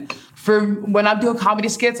in. For when I'm doing comedy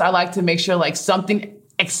skits, I like to make sure like something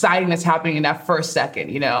exciting that's happening in that first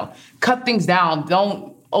second, you know, cut things down.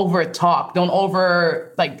 Don't over talk. Don't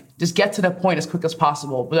just get to the point as quick as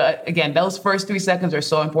possible. But again, those first 3 seconds are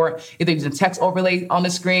so important. Either using text overlay on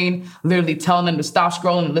the screen, literally telling them to stop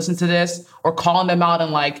scrolling and listen to this, or calling them out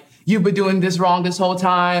and like, you've been doing this wrong this whole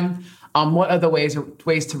time. What other ways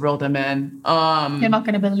to reel them in? You're not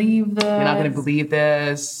going to believe this. You're not going to believe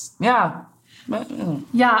this. Yeah.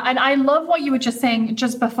 Yeah, and I love what you were just saying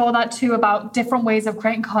just before that too about different ways of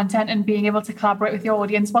creating content and being able to collaborate with your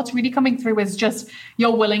audience. What's really coming through is just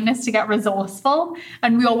your willingness to get resourceful.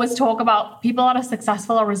 And we always talk about people that are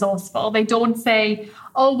successful are resourceful. They don't say,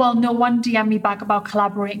 oh, well, no one DM me back about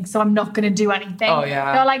collaborating, so I'm not going to do anything. Oh,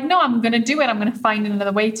 yeah. They're like, no, I'm going to do it. I'm going to find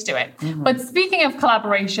another way to do it. Mm-hmm. But speaking of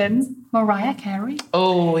collaborations, Mariah Carey.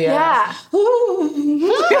 Oh, yeah. Mariah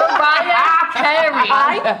Carey.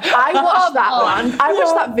 I watched that one. I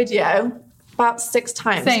watched that video about 6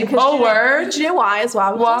 times. Same. Word. Do you know why as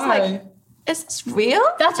well? Why? I was like, is this real?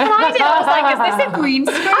 That's what I did. I was like, is this a green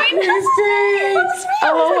screen?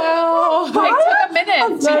 Oh, It took a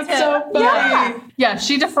minute. That's so funny. Yeah,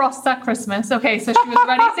 she defrosts at Christmas. Okay, so she was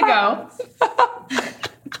ready to go.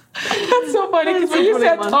 That's so funny because when you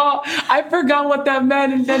said tall, I forgot what that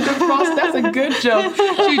meant, and then defrost. That's a good joke.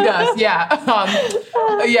 She does, yeah.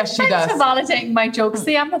 Yes, she does. Thanks for validating my jokes.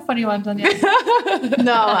 See, I'm the funny one, Danielle.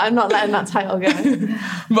 No, I'm not letting that title go.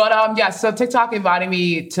 But yeah, so TikTok invited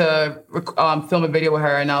me to film a video with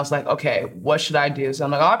her, and I was like, okay, what should I do? So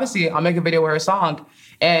I'm like, obviously, I'll make a video with her song.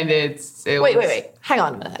 And wait. Hang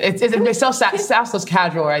on a minute. It sounds so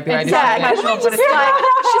casual right there. Exactly. But it's like,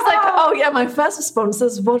 she's like, oh yeah, my first response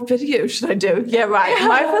is, what video should I do? Yeah, right.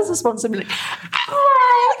 My first response would be like,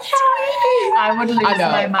 I would lose my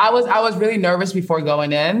mind. I was really nervous before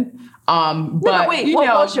going in. But wait, what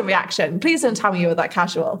was your reaction? Please don't tell me you were that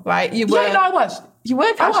casual, right? You were. Yeah, no, I was. You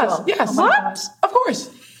were casual. I was. Yes. Oh what? Of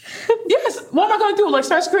course. Yes. What am I going to do? Like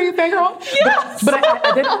start screaming fangirl? Yes. But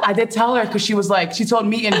I did tell her because she was like, she told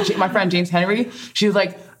me and my friend James Henry, she was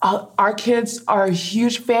like, our kids are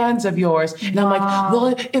huge fans of yours. And I'm like,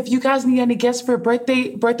 well, if you guys need any guests for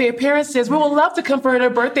birthday appearances, we would love to come for their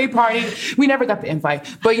birthday party. We never got the invite,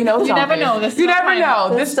 but you know, you never know. You never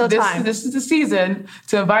know. This is the season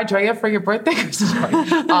to invite Drea for your birthday Christmas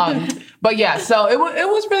party. But yeah, so it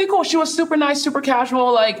was really cool. She was super nice, super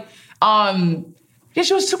casual, like. Yeah,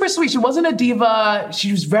 she was super sweet. She wasn't a diva.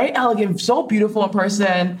 She was very elegant, so beautiful in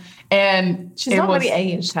person. And she's not really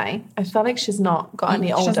aged, hey? I feel like she's not got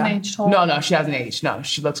any older. She hasn't aged at all. No, she hasn't aged. No,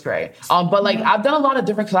 she looks great. But like I've done a lot of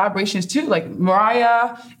different collaborations too, like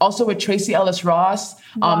Mariah, also with Tracy Ellis Ross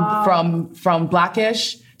from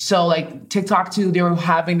Blackish. So like TikTok too, they were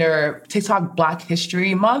having their TikTok Black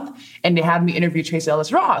History Month, and they had me interview Tracy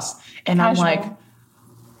Ellis Ross, and Casual. I'm like.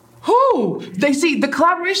 Who? The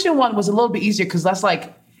collaboration one was a little bit easier because that's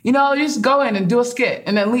like, you know, you just go in and do a skit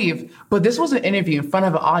and then leave. But this was an interview in front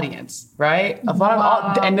of an audience, right?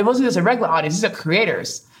 And it wasn't just a regular audience, these are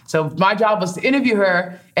creators. So my job was to interview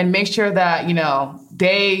her and make sure that, you know,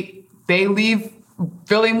 they leave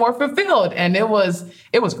feeling more fulfilled. And it was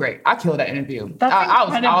great. I killed that interview.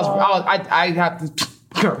 I have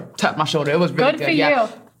to tap my shoulder. It was really good. Good for you.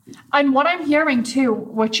 And what I'm hearing too,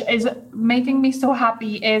 which is making me so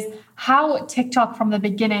happy, is how TikTok from the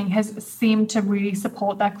beginning has seemed to really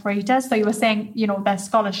support their creators. So you were saying, you know, their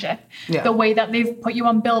scholarship, the way that they've put you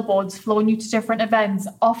on billboards, flown you to different events,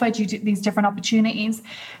 offered you these different opportunities.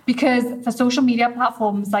 Because for social media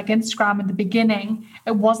platforms like Instagram in the beginning,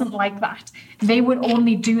 it wasn't like that. They would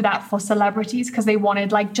only do that for celebrities because they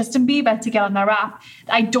wanted like Justin Bieber to get on their app.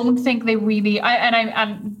 I don't think they really,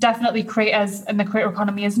 and definitely creators and the creator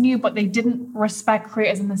economy is new, but they didn't respect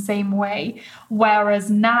creators in the same way. Whereas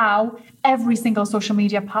now, every single social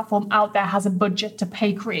media platform out there has a budget to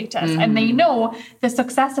pay creators, and they know the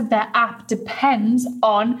success of their app depends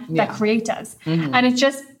on their creators. And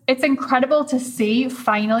it's incredible to see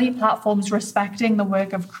finally platforms respecting the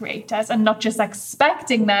work of creators and not just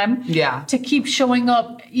expecting them to keep showing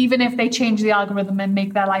up even if they change the algorithm and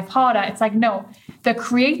make their life harder. It's like, no, the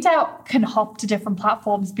creator can hop to different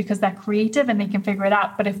platforms because they're creative and they can figure it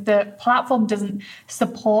out. But if the platform doesn't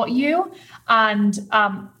support you and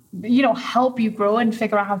you know, help you grow and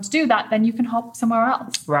figure out how to do that, then you can hop somewhere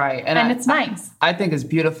else. Right. And it's nice. I think it's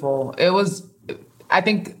beautiful. I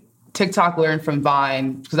think TikTok learned from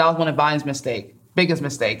Vine, because that was one of Vine's biggest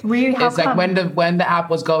mistake. Really? How it's come? Like when the app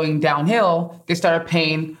was going downhill, they started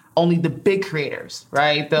paying only the big creators,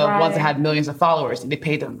 right? The ones that had millions of followers. They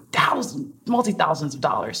paid them multi-thousands of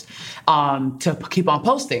dollars to keep on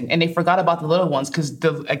posting. And they forgot about the little ones because,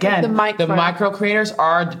 the micro creators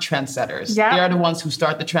are the trendsetters. Yeah. They are the ones who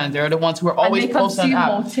start the trend. They're the ones who are always posting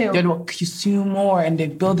on the app. They're the ones who consume more and they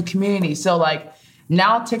build the community. So like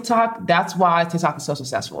now TikTok, that's why TikTok is so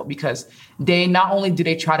successful, because they not only do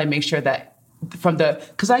they try to make sure that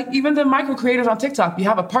because even the micro creators on TikTok, you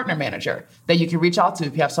have a partner manager that you can reach out to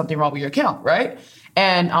if you have something wrong with your account, right?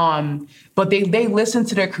 And but they listen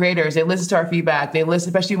to their creators, they listen to our feedback, they listen,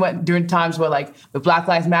 especially during times where like the Black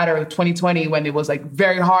Lives Matter of 2020, when it was like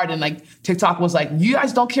very hard and like TikTok was like, you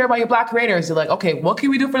guys don't care about your Black creators. They're like, okay, what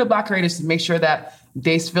can we do for the Black creators to make sure that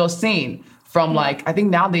they feel seen? From like, I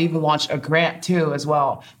think now they even launched a grant too as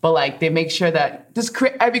well. But like they make sure that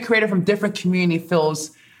every creator from different community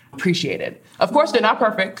feels appreciated. Of course, they're not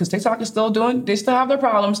perfect because TikTok is they still have their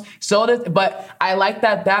problems. But I like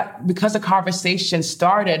that because the conversation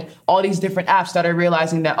started, all these different apps started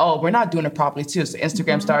realizing that, we're not doing it properly too. So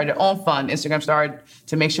Instagram started their own fund. Instagram started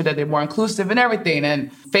to make sure that they're more inclusive and everything.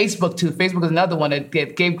 And Facebook too. Facebook is another one that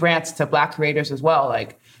gave grants to Black creators as well.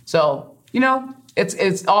 Like, so, you know,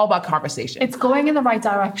 it's all about conversation. It's going in the right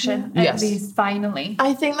direction, at least finally.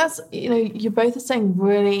 I think that's, you know, you both are saying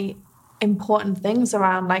really important things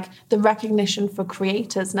around like the recognition for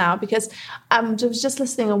creators now, because I was just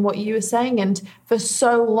listening on what you were saying, and for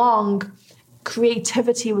so long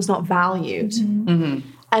creativity was not valued.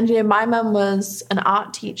 And you know, my mum was an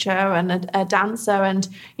art teacher and a dancer, and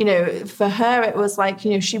you know, for her it was like,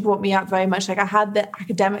 you know, she brought me up very much like I had the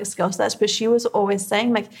academic skill sets, but she was always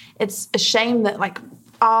saying like it's a shame that like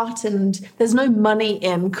art and there's no money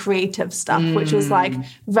in creative stuff, which was like,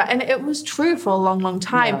 and it was true for a long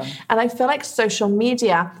time. And I feel like social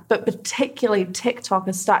media, but particularly TikTok,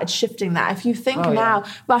 has started shifting that. If you think now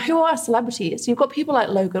about who are celebrities, you've got people like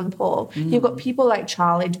Logan Paul, you've got people like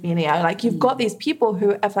Charli D'Amelio, like you've got these people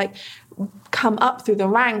who have like come up through the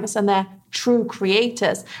ranks and they're true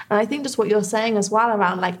creators. And I think just what you're saying as well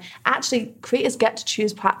around like actually creators get to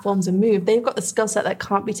choose platforms and move. They've got the skill set that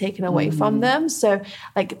can't be taken away from them. So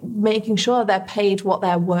like making sure they're paid what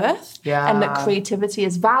they're worth and that creativity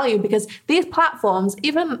is valued, because these platforms,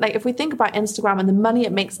 even like if we think about Instagram and the money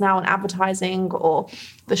it makes now on advertising or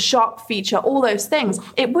the shop feature, all those things,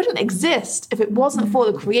 it wouldn't exist if it wasn't for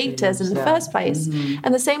the creators in the first place.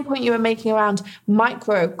 And the same point you were making around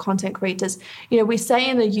micro content creators, you know, we say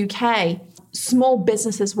in the UK, small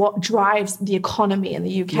businesses what drives the economy in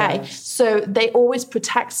the UK. So they always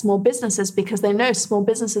protect small businesses because they know small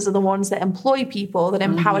businesses are the ones that employ people, that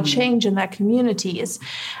empower change in their communities.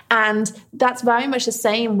 And that's very much the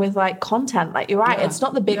same with like content. Like you're right, it's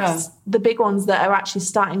not the big ones that are actually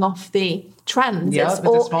starting off the trends.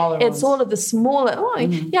 It's all of the smaller,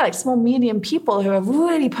 like small, medium people who are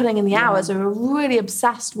really putting in the hours, who are really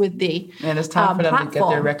obsessed with the and it's time for them platform. To get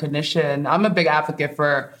their recognition. I'm a big advocate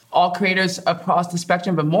for all creators across the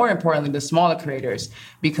spectrum, but more importantly, the smaller creators,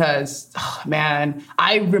 because, man,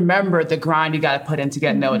 I remember the grind you got to put in to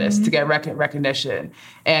get noticed, to get recognition.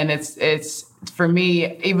 And it's for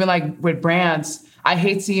me, even like with brands, I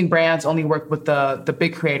hate seeing brands only work with the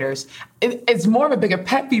big creators. It's more of a bigger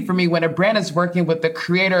pet peeve for me when a brand is working with the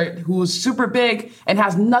creator who's super big and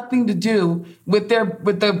has nothing to do with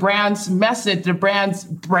the brand's message, the brand's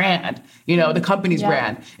brand, the company's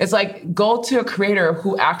brand. It's like, go to a creator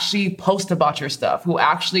who actually posts about your stuff, who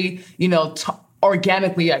actually,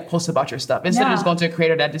 organically post about your stuff instead of just going to a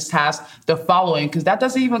creator that just has the following, because that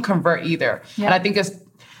doesn't even convert either. Yeah. And I think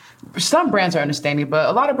some brands are understanding, but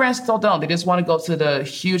a lot of brands still don't. They just want to go to the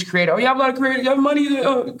huge creator. Oh, you have a lot of creators, you have money, you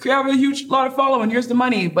have a lot of following, here's the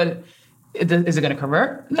money. But is it going to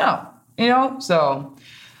convert? No. So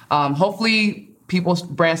hopefully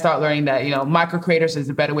brands start learning that, micro creators is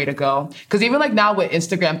a better way to go. Because even like now with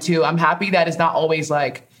Instagram too, I'm happy that it's not always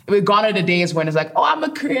like, we've gone to the days when it's like, oh, I'm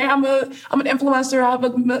a creator, I'm an influencer, I have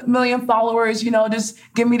a million followers, just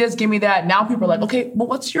give me this, give me that. Now people are like, okay, well,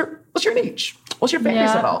 what's your niche? What's your fan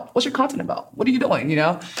base about? What's your content about? What are you doing?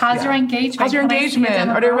 How's your engagement? How's your engagement?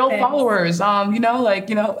 Are they real followers? How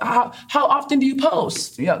often do you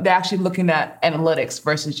post? They're actually looking at analytics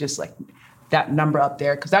versus just like that number up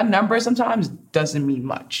there, because that number sometimes doesn't mean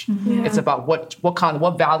much. Mm-hmm. It's about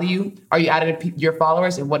what value are you adding to your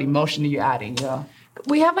followers and what emotion are you adding?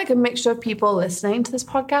 We have like a mixture of people listening to this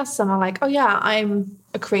podcast. Some are like, oh yeah, I'm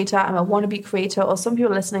a creator, I'm a wannabe creator. Or some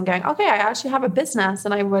people listening going, okay, I actually have a business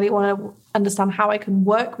and I really want to understand how I can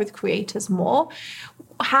work with creators more.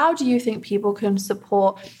 How do you think people can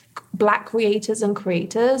support Black creators and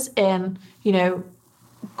creators in,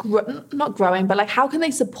 not growing, but like how can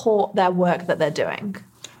they support their work that they're doing?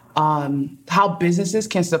 How businesses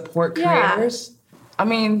can support creators? I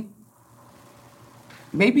mean,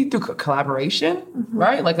 maybe through collaboration,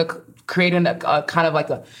 right? Like creating a kind of like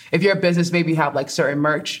if you're a business, maybe have like certain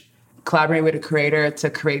merch, collaborate with a creator to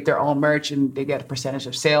create their own merch and they get a percentage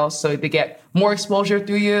of sales. So they get more exposure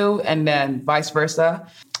through you and then vice versa.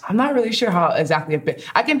 I'm not really sure how exactly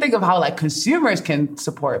I can think of how like consumers can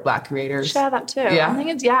support Black creators. Share that too.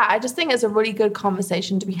 Yeah. I just think it's a really good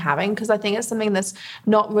conversation to be having, because I think it's something that's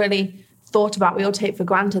not really thought about. We all take for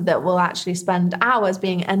granted that we'll actually spend hours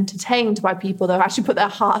being entertained by people that actually put their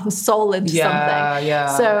heart and soul into something.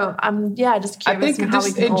 Yeah. So I'm just curious. I think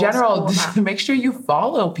just in general, just make sure you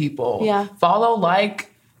follow people. Yeah. Follow,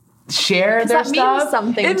 share their stuff. It means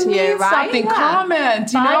something to you, right? Something.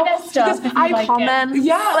 Comment. Buy their stuff if you comment. It.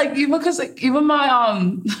 Yeah, even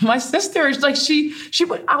my sister,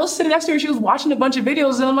 I was sitting next to her, she was watching a bunch of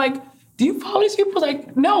videos, and I'm like, do you follow these people?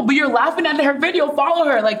 Like, no, but you're laughing at her video, follow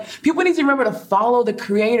her. Like, people need to remember to follow the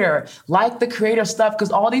creator, like the creator stuff,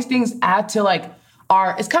 because all these things add to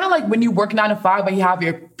it's kind of like when you work 9 to 5, but you have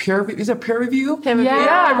your peer review. Is it peer review?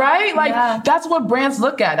 Yeah, right? That's what brands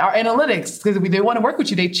look at, our analytics, because if they want to work with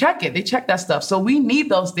you, they check it. They check that stuff. So we need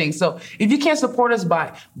those things. So if you can't support us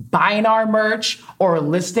by buying our merch or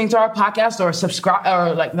listening to our podcast or subscribe,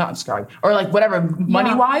 or not subscribe, or whatever,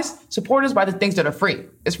 money-wise, support us by the things that are free.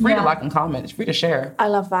 It's free to like and comment. It's free to share. I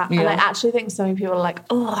love that. Yeah. And I actually think so many people are like,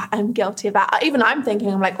 oh, I'm guilty of that. Even I'm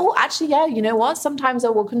thinking, I'm like, oh, actually, yeah, you know what? Sometimes I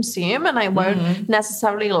will consume and I won't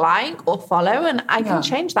necessarily like or follow, and I can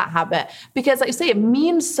change that habit, because like you say, it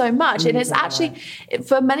means so much. And it's actually,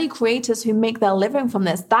 for many creators who make their living from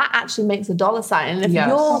this, that actually makes a dollar sign.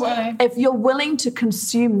 And if you're willing to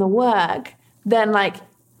consume the work, then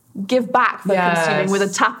give back for consuming with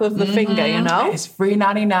a tap of the finger, It's free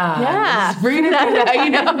 99. Yeah. It's free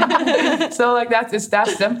 99, So it's that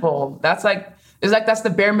simple. That's that's the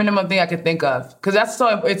bare minimum thing I could think of. Because that's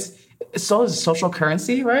it's social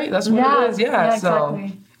currency, right? That's what it is. Yeah. So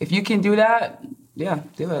exactly. If you can do that,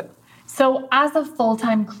 do it. So as a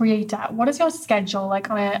full-time creator, what does your schedule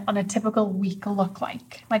on a typical week look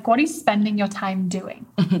like? What are you spending your time doing?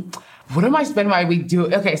 What am I spending my week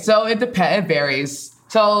doing? Okay, so it depends. It varies.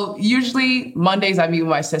 So usually Mondays I meet with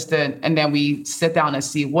my assistant and then we sit down and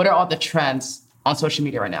see what are all the trends on social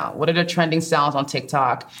media right now. What are the trending sounds on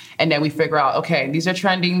TikTok? And then we figure out, okay, these are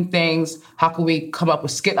trending things. How can we come up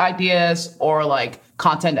with skit ideas or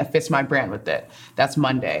content that fits my brand with it? That's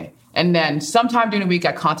Monday. And then sometime during the week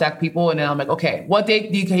I contact people and then I'm like, okay, what day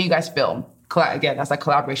can you guys film? Again, that's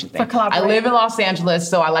collaboration thing. I live in Los Angeles,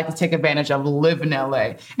 so I like to take advantage of living in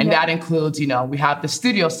LA. And that includes, we have the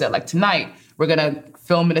studio set. Tonight, we're going to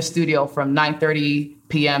film in a studio from 9:30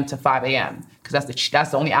 p.m. to 5 a.m. because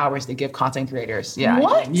that's the only hours they give content creators. Yeah.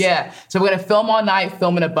 What? Yeah. So we're going to film all night,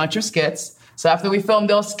 filming a bunch of skits. So after we film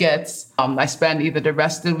those skits, I spend either the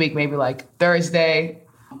rest of the week, maybe Thursday,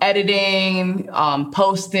 editing,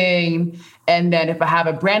 posting. And then if I have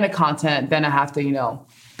a branded content, then I have to,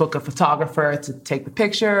 book a photographer to take the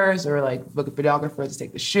pictures or book a videographer to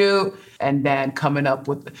take the shoot, and then coming up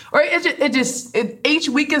with, each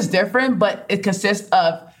week is different, but it consists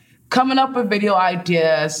of coming up with video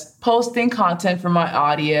ideas, posting content for my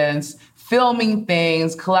audience, filming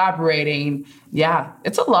things, collaborating. Yeah,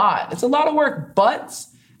 it's a lot. It's a lot of work, but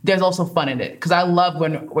there's also fun in it. Because I love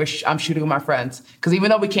when I'm shooting with my friends. Because even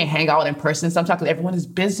though we can't hang out in person sometimes, because everyone is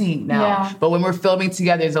busy now. Yeah. But when we're filming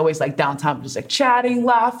together, there's always like downtime, just like chatting,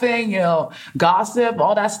 laughing, gossip,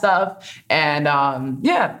 all that stuff. And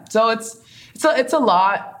so it's a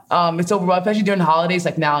lot. It's overwhelming, especially during the holidays.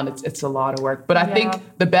 Like now, and it's a lot of work. But I think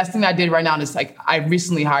the best thing I did right now is like I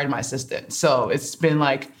recently hired my assistant. So it's been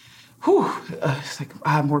like, it's like I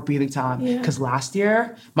have more breathing time. Because last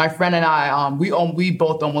year, my friend and I, we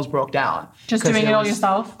both almost broke down. Just doing it all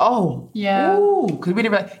yourself? Oh. Yeah.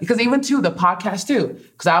 Because even too, the podcast too.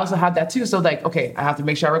 Because I also have that too. So like, okay, I have to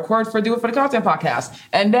make sure I record do it for the content podcast.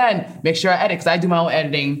 And then make sure I edit, because I do my own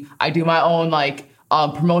editing. I do my own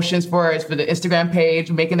promotions for the Instagram page,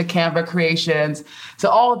 making the Canva creations. So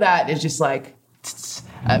all of that is just like,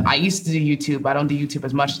 I used to do YouTube. I don't do YouTube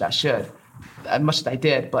as much as I should. As much as I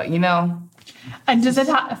did, but And does it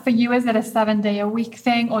for you, is it a 7-day-a-week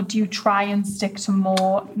thing, or do you try and stick to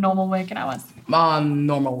more normal working hours?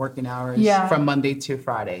 Normal working hours from Monday to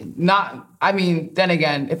Friday. Then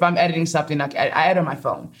again, if I'm editing something, I edit on my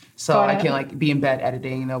phone. So I can be in bed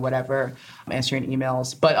editing, whatever, answering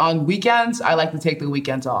emails. But on weekends, I like to take the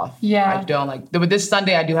weekends off. Yeah. I don't but this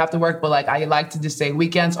Sunday I do have to work, but I like to just say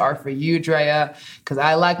weekends are for you, Drea, because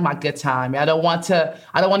I like my good time. I don't want to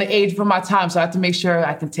age for my time. So I have to make sure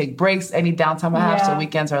I can take breaks any downtime I have. So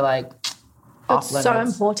weekends are That's so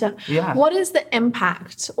important. Yeah. What is the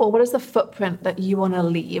impact or what is the footprint that you want to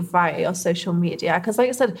leave via your social media? Because like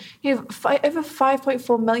I said, you have over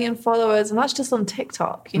 5.4 million followers, and that's just on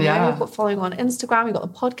TikTok. You've got following on Instagram, you've got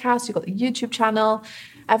the podcast, you've got the YouTube channel,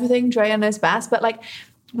 everything Drea knows best. But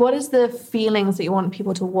what is the feelings that you want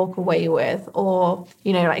people to walk away with? Or,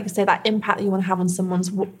 like I say, that impact that you want to have on someone's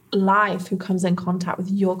life who comes in contact with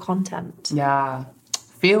your content? Yeah.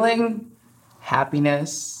 Feeling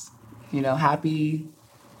happiness. Happy,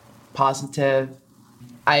 positive.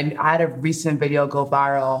 I had a recent video go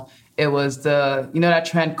viral. It was that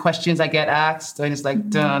trend, questions I get asked, and it's like,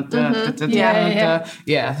 dun, dun, dun, dun, dun, dun.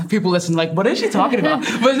 Yeah, people listen what is she talking about?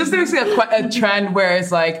 But it's just a trend where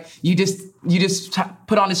it's like, you just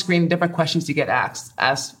put on the screen different questions you get asked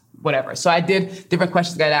as whatever. So I did different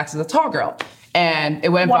questions I got asked as a tall girl. And it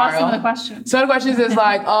went viral. What are some of the questions? Some of the questions is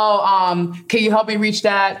can you help me reach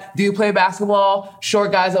that? Do you play basketball?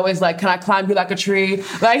 Short guys always can I climb you like a tree?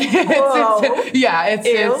 It's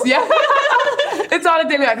it's on a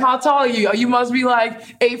daily, how tall are you? Oh, you must be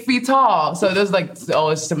 8 feet tall. So there's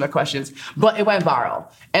always similar questions. But it went viral.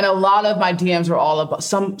 And a lot of my DMs were all about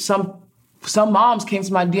some moms came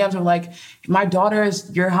to my DMs and were like, my daughter is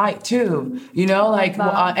your height too,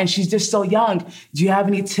 and she's just so young. Do you have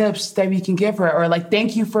any tips that we can give her? Or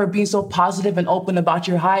thank you for being so positive and open about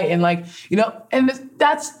your height. And and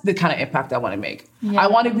that's the kind of impact I want to make. Yeah. I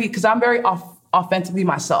want to be, because I'm very authentically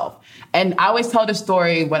myself. And I always tell the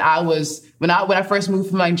story when I first moved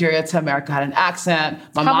from Nigeria to America, I had an accent.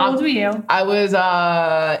 How old were you? I was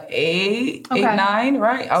 8, 9,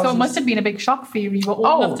 right? So it must have been a big shock for you. You were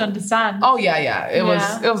old enough to understand. Oh yeah. It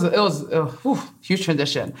was a huge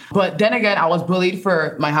transition. But then again, I was bullied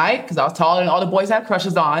for my height because I was taller than all the boys I had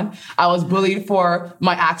crushes on. I was bullied for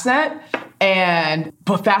my accent.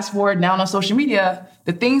 But fast forward now on social media,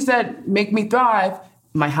 the things that make me thrive,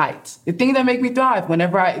 my height. The thing that make me thrive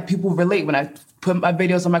whenever people relate, when I put my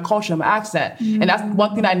videos on my culture, my accent. And that's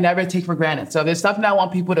one thing I never take for granted. So if there's something I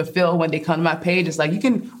want people to feel when they come to my page, it's you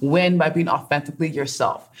can win by being authentically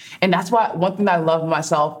yourself. And that's why one thing that I love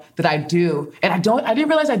myself that I do, and I didn't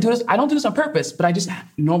realize I do this, I don't do this on purpose, but I just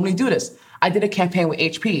normally do this. I did a campaign with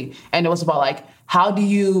HP, and it was about how do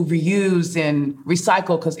you reuse and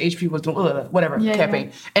recycle, because HP was doing campaign.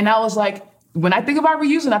 Yeah. And I was when I think about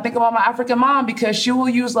reusing, I think about my African mom, because she will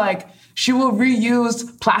reuse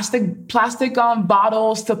plastic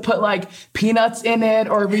bottles to put peanuts in it,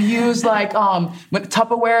 or reuse when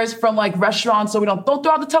Tupperwares from restaurants, so we don't throw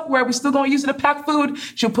out the Tupperware, we still gonna use it to pack food.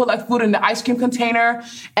 She'll put food in the ice cream container,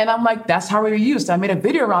 and I'm that's how we reuse. So I made a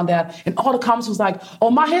video around that, and all the comments was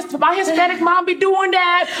oh, my Hispanic mom be doing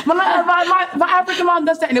that, my African mom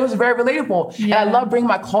does that, and it was very relatable. Yeah. And I love bringing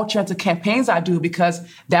my culture into campaigns I do, because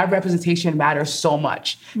that representation matters so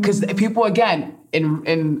much. Because people, again,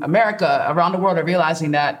 in America, around the world, are realizing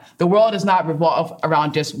that the world does not revolve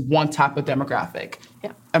around just one type of demographic.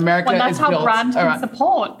 Yeah. America that's is how built brand can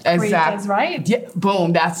support creators, right? Yeah,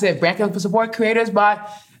 boom, that's it. Brand can support creators by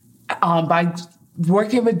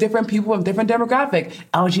working with different people of different demographic,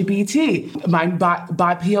 LGBT,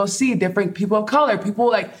 by POC, different people of color, people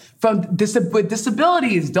with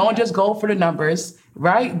disabilities. Don't just go for the numbers.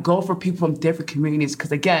 right? Go for people from different communities.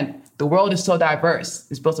 Because again, the world is so diverse.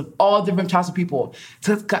 It's built of all different types of people.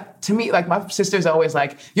 To me, like my sister's always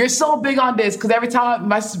like, you're so big on this. Because every time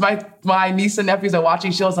my niece and nephews are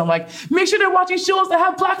watching shows, I'm like, make sure they're watching shows that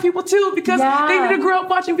have Black people too. Because they need to grow up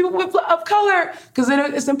watching people of color. Because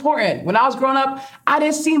it's important. When I was growing up, I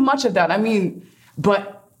didn't see much of that. I mean,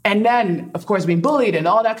 and then, of course, being bullied and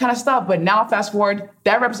all that kind of stuff. But now, fast forward,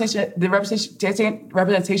 the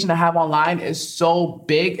representation I have online is so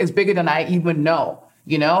big. It's bigger than I even know,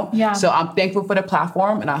 you know? Yeah. So I'm thankful for the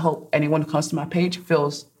platform, and I hope anyone who comes to my page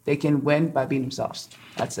feels they can win by being themselves.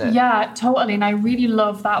 That's it. Yeah, totally. And I really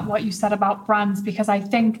love that, what you said about brands, because I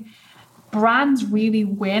think brands really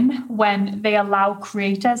win when they allow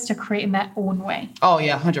creators to create in their own way. Oh,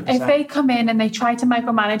 yeah, 100%. If they come in and they try to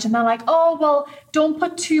micromanage and they're like, oh, well, don't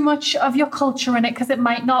put too much of your culture in it because it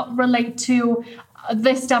might not relate to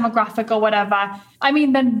this demographic or whatever, I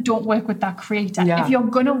mean, then don't work with that creator. Yeah. If you're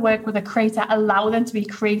going to work with a creator, allow them to be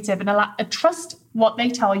creative and trust what they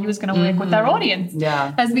tell you is going to work with their audience.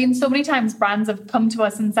 Yeah. There's been so many times brands have come to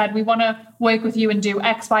us and said, we want to work with you and do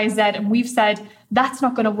X, Y, Z. And we've said, that's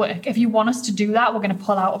not going to work. If you want us to do that, we're going to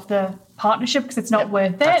pull out of the partnership because it's not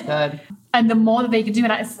worth it. That's good. And the more that they can do,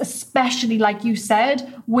 and especially like you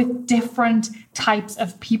said, with different types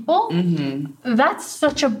of people, that's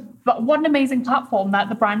what an amazing platform that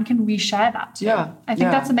the brand can reshare that to. Yeah. I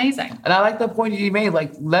think that's amazing. And I like the point you made,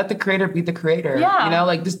 like, let the creator be the creator. Yeah. You know,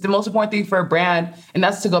 like, this the most important thing for a brand, and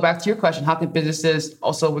that's to go back to your question, how can businesses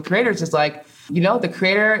also with creators, is like, you know, the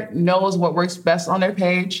creator knows what works best on their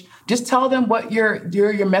page. Just tell them what your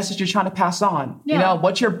message you're trying to pass on. Yeah. You know,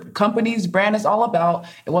 what your company's brand is all about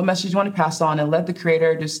and what message you want to pass on, and let the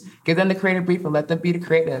creator just give them the creative brief and let them be the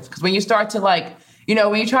creative. Because when you start to, like, you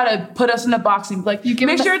know, when you try to put us in a box and be like, You give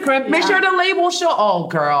make them sure a script, make yeah. sure the label show. Oh,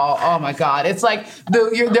 girl. Oh my God. It's like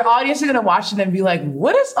the audience is gonna watch it and be like,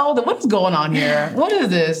 what is going on here? What is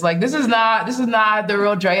this? Like, this is not the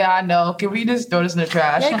real Drea I know. Can we just throw this in the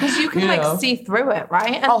trash? Yeah, because you can know? see through it,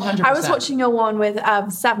 right? And 100%. I was watching your one with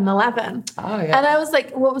 7-Eleven. Oh, yeah. And I was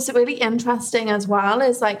like, what was really interesting as well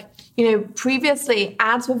is, like, you know, previously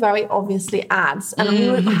ads were very obviously ads.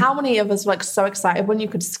 And how many of us were like so excited when you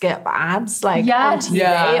could skip ads, like, Yes. on TV?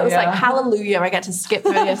 Yeah, it was yeah. like, hallelujah, I get to skip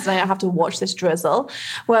through this and I don't have to watch this drizzle.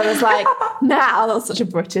 Whereas like now, that was such a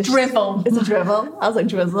British Drivel. It's a drivel. I was like,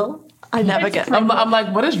 drizzle. I never get I'm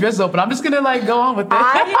like, what is drizzle? But I'm just gonna like go on with it.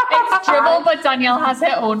 It's dribble, but Danielle has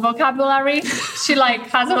her own vocabulary. She like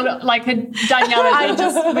has her Danielle.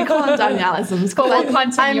 we call them Daniellisms. But we'll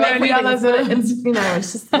continue. I know it's, you know,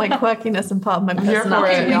 it's just like quirkiness and part of my Here for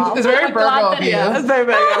personality. it. y'all. It's very I'm glad Virgo that- of you. Yeah, it's very,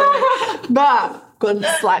 very but gone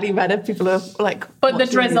slightly redder. People are like, But the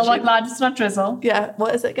watching drizzle, we're YouTube. glad it's not drizzle. Yeah,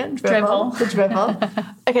 what is it again? Drivel. The drivel.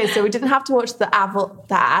 Okay, so we didn't have to watch the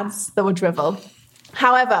ads that were drivel.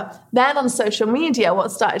 However, then on social media,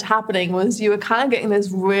 what started happening was you were kind of getting those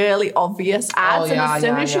really obvious ads. Oh, yeah, and as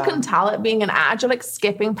soon yeah, as you yeah. can tell it being an ad, you're like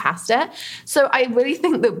skipping past it. So I really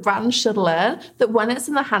think that brands should learn that when it's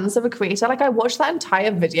in the hands of a creator, like I watched that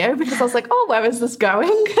entire video because I was like, oh, where is this going?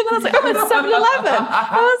 And I was like, oh, it's 7-Eleven.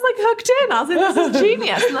 I was like hooked in. I was like, this is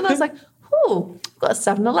genius. And then I was like, oh, got a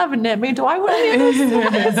 7-Eleven near me. Do I want to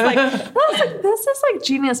hear this? Like, I was like, this is like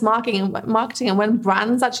genius marketing. And when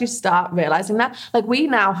brands actually start realizing that, like we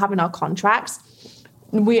now have in our contracts,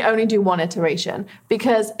 we only do one iteration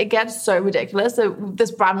because it gets so ridiculous. So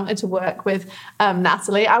this brand wanted to work with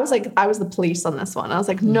Natalie. I was the police on this one. I was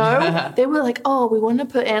like, no. They were like, oh, we want to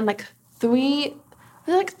put in like three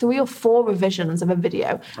or four revisions of a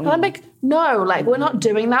video. And I'm like, no, like we're not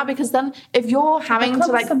doing that because then if you're having to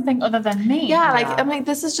like something other than me. yeah, like I'm like,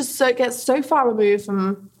 this is just so, it gets so far removed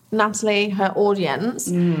from Natalie, her audience.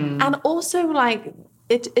 And also like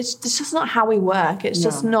it's just not how we work. It's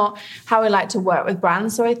just not how we like to work with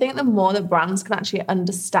brands. So I think the more that brands can actually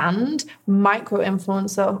understand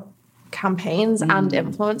micro-influencer campaigns and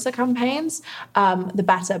influencer campaigns, the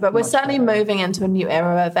better. But we're certainly moving into a new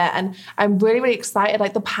era of it. And I'm really, really excited.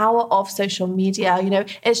 Like the power of social media, you know,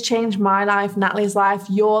 it's changed my life, Natalie's life,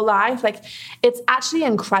 your life. Like it's actually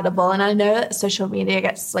incredible. And I know that social media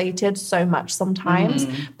gets slated so much sometimes,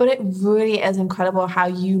 but it really is incredible how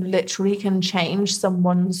you literally can change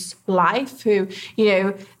someone's life who, you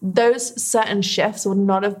know, those certain shifts would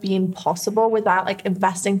not have been possible without like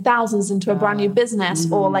investing thousands into a brand new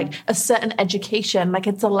business or like a certain education. Like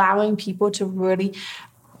it's allowing people to really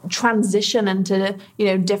transition into, you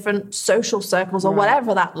know, different social circles or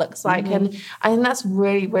whatever that looks like. And I think that's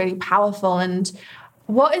really, really powerful. And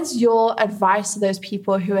what is your advice to those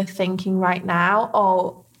people who are thinking right now,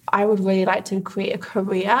 oh, I would really like to create a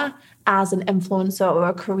career as an influencer or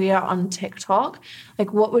a career on TikTok?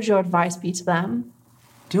 Like, what would your advice be to them?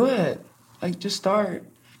 do it. Like, just start.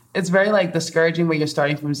 It's very like discouraging when you're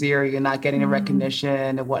starting from zero, you're not getting the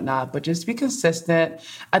recognition and whatnot, but just be consistent.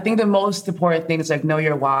 I think the most important thing is like know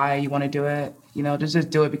your why you want to do it. You know, just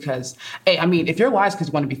do it because, hey, I mean, if your why is because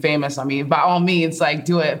you want to be famous, I mean, by all means, like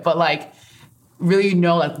do it. But like really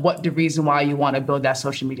know like what the reason why you want to build that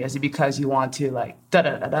social media is. It because you want to like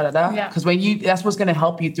da-da-da-da-da-da? Yeah. Because that's what's going to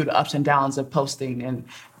help you through the ups and downs of posting and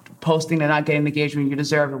not getting the engagement you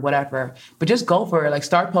deserve or whatever. But just go for it. Like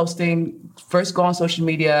start posting. First go on social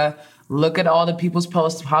media, look at all the people's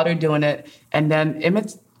posts, how they're doing it, and then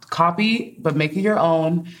copy, but make it your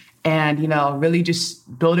own. And, you know, really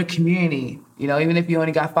just build a community. You know, even if you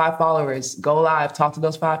only got 5 followers, go live, talk to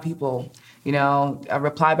those 5 people, you know,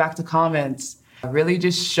 reply back to comments. Really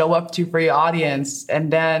just show up for your audience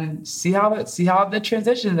and then see how the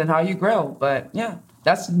transitions and how you grow. But yeah,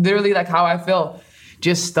 that's literally like how I feel.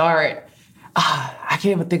 Just start. I can't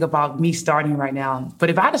even think about me starting right now. But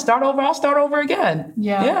if I had to start over, I'll start over again.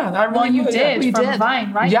 Yeah. Yeah. I really you would. did Yeah. from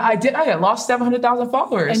Vine, right? Yeah, I did. I lost 700,000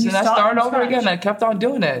 followers. And I started over again. I kept on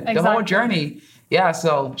doing it. The whole journey. Yeah,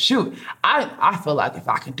 so shoot, I feel like if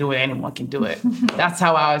I can do it, anyone can do it. That's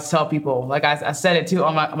how I always tell people. Like I said it too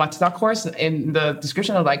on my TikTok course in the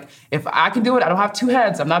description. Of like, if I can do it, I don't have 2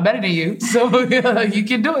 heads. I'm not better than you, so you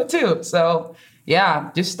can do it too. So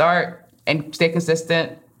yeah, just start and stay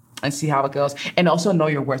consistent and see how it goes. And also know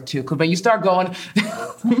your worth too, because when you start going,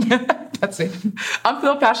 that's it. I'm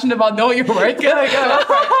feeling passionate about knowing your worth.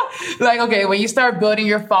 Like, okay, when you start building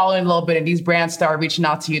your following a little bit and these brands start reaching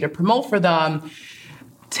out to you to promote for them,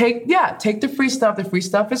 take the free stuff. The free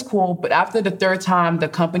stuff is cool, but after the 3rd time the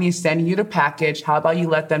company is sending you the package, how about you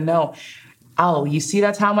let them know, oh, you see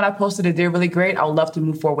that time when I posted it did really great? I would love to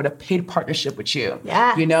move forward with a paid partnership with you.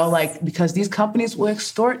 Yeah. You know, like, because these companies will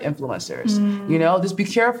extort influencers. You know, just be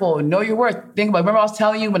careful, know your worth. Think about, remember I was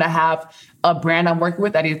telling you when I have a brand I'm working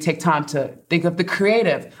with, I need to take time to think of the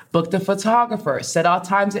creative, book the photographer, set out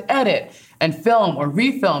time to edit and film or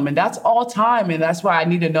refilm. And that's all time. And that's why I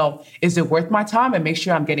need to know, is it worth my time? And make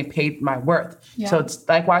sure I'm getting paid my worth. Yeah. So it's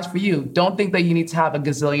likewise for you. Don't think that you need to have a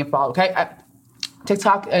gazillion followers, okay?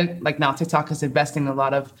 TikTok, like now TikTok is investing a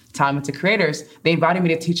lot of time into creators. They invited me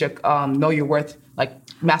to teach a Know Your Worth like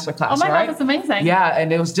masterclass. Oh my right? God, that's amazing. Yeah,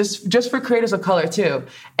 and it was just for creators of color too.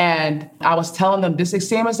 And I was telling them this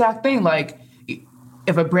same exact thing, like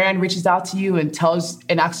if a brand reaches out to you and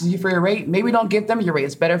asks you for your rate, maybe don't give them your rate.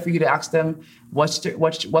 It's better for you to ask them what's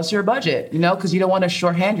your budget, you know, because you don't want to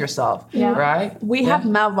shorthand yourself, right? We had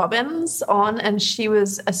Mel Robbins on, and she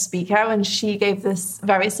was a speaker, and she gave this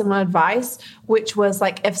very similar advice, which was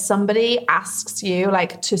like, if somebody asks you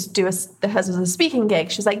like to do hers was a speaking gig,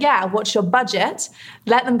 she's like, yeah, what's your budget?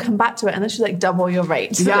 Let them come back to it, and then she's like, double your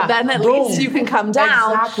rate. Yeah. Then at least you can come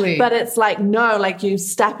down. Exactly. But it's like, no, like you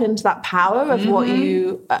step into that power of what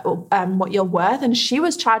you're worth, and she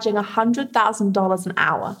was charging $100,000 an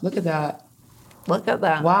hour. Look at that. Look at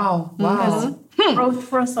that. Wow. Growth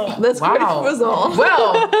for us all. Let's go for us all.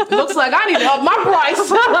 Well, it looks like I need to up my price.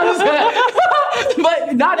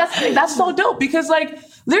 But no, that's so dope, because like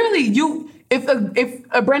literally if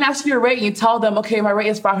a brand asks you a rate and you tell them, okay, my rate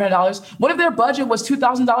is $500, what if their budget was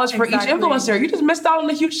 $2,000 for each influencer? You just missed out on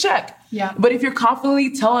a huge check. Yeah. But if you're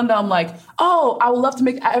confidently telling them like, oh, I would love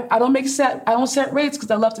to I don't set rates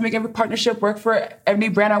because I love to make every partnership work for every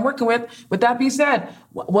brand I'm working with. With that being said,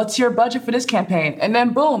 what's your budget for this campaign? And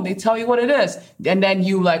then boom, they tell you what it is. And then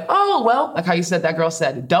you like, oh, well, like how you said, that girl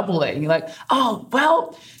said, double it. And you're like, oh,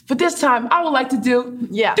 well, for this time, I would like to do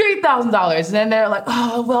 $3,000. And then they're like,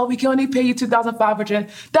 oh, well, we can only pay you $2,500.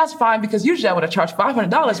 That's fine, because usually I would have charged $500,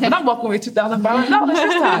 but I'm walking away $2,500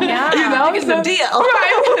 this time. Yeah. You know, it's a deal.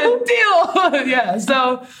 Right, deal. Yeah.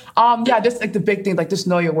 So, just like the big thing, like just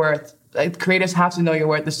know your worth. Like creators have to know your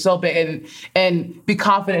worth. It's so big, and be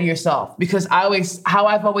confident in yourself, because how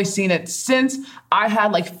I've always seen it since I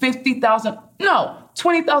had like 20,000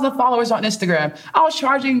 followers on Instagram. I was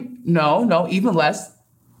charging even less,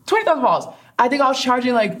 20,000 followers. I think I was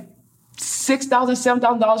charging like $6,000,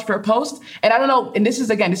 $7,000 for a post. And I don't know, and this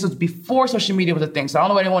was before social media was a thing, so I don't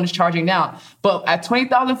know what anyone is charging now. But at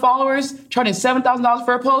 20,000 followers, charging $7,000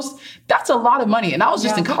 for a post, that's a lot of money. And I was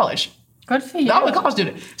just in college. Good for you. I was a college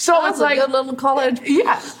student. So That's it's like a good little college.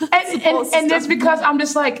 Yeah. And it's because I'm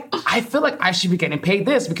just like, I feel like I should be getting paid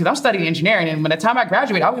this, because I'm studying engineering, and by the time I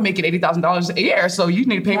graduate, I'll be making $80,000 a year. So you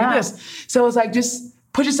need to pay me this. So it's like, just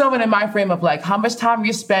put yourself in a mind frame of like how much time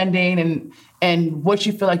you're spending and what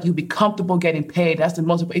you feel like you'd be comfortable getting paid. That's the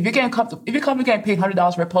most important. If you're comfortable getting paid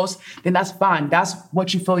 $100 for a post, then that's fine. That's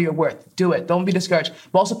what you feel you're worth. Do it. Don't be discouraged.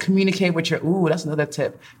 But also communicate with that's another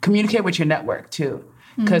tip. Communicate with your network too.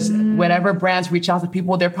 Because whenever brands reach out to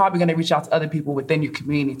people, they're probably going to reach out to other people within your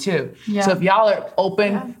community too. Yeah. So if y'all are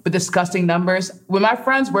open with discussing numbers, with my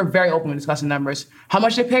friends, we're very open with discussing numbers. How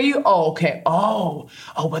much they pay you? Oh, okay. Oh,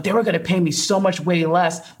 but they were going to pay me so much way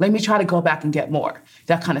less. Let me try to go back and get more.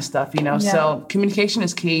 That kind of stuff, you know? Yeah. So communication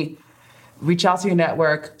is key. Reach out to your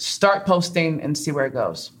network, start posting, and see where it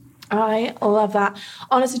goes. I love that.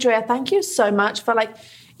 Honestly, Drea, thank you so much for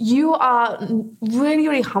you are really,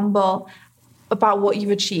 really humble about what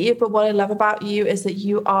you've achieved, but what I love about you is that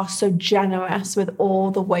you are so generous with all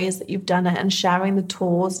the ways that you've done it and sharing the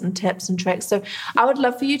tools and tips and tricks. So I would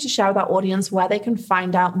love for you to share with our audience where they can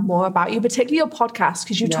find out more about you, particularly your podcast,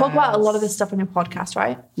 because you talk about a lot of this stuff on your podcast,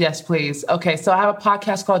 right? Yes, please. Okay, so I have a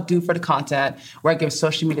podcast called Do For The Content, where I give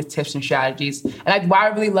social media tips and strategies. And why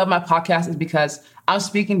I really love my podcast is because I'm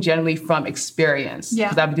speaking generally from experience,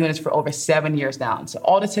 because I've been doing this for over 7 years now. And so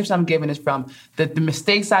all the tips I'm giving is from the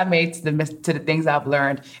mistakes I made to the things I've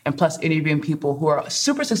learned, and plus interviewing people who are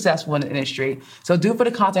super successful in the industry. So Do For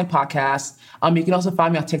The Content podcast. You can also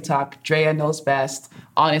find me on TikTok, Drea Knows Best.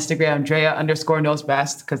 On Instagram, Drea_knows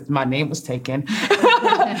best, because my name was taken.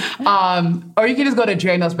 Or you can just go to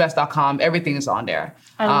DreaKnowsBest.com. Everything is on there.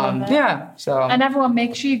 I love it. Yeah. So and everyone,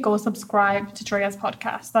 make sure you go subscribe to Drea's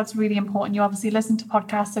podcast. That's really important. You obviously listen to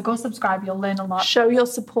podcasts, so go subscribe. You'll learn a lot. Show your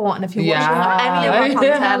support, and if you're watching any of our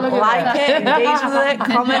content, like it, engage with it,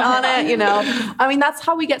 comment on it. You know, I mean, that's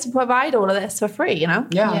how we get to provide all of this for free. You know.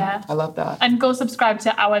 Yeah. I love that. And go subscribe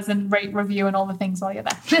to ours and rate, review, and all the things while you're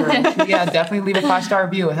there. Sure. Yeah, definitely leave a 5-star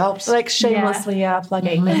review. It helps. Shamelessly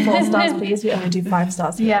plugging 4 stars, please. We only do 5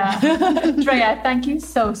 stars. Here. Yeah. Drea, thank you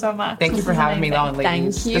so much. Thank you for having me, Long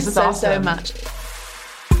Ladies. Thank you this is so awesome. much.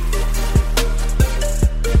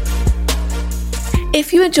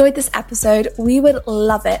 If you enjoyed this episode, we would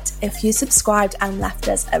love it if you subscribed and left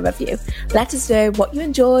us a review. Let us know what you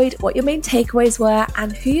enjoyed, what your main takeaways were,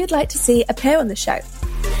 and who you'd like to see appear on the show.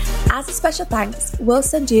 As a special thanks, we'll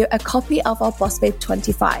send you a copy of our Boss Babe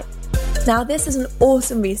 25. Now, this is an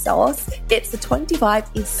awesome resource. It's the 25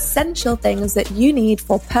 essential things that you need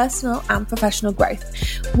for personal and professional growth.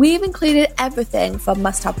 We've included everything from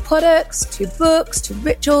must-have products to books to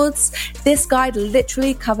rituals. This guide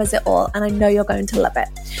literally covers it all, and I know you're going to love it.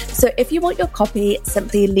 So if you want your copy,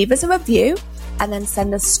 simply leave us a review and then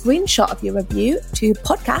send a screenshot of your review to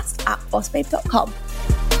podcast@bossbabe.com.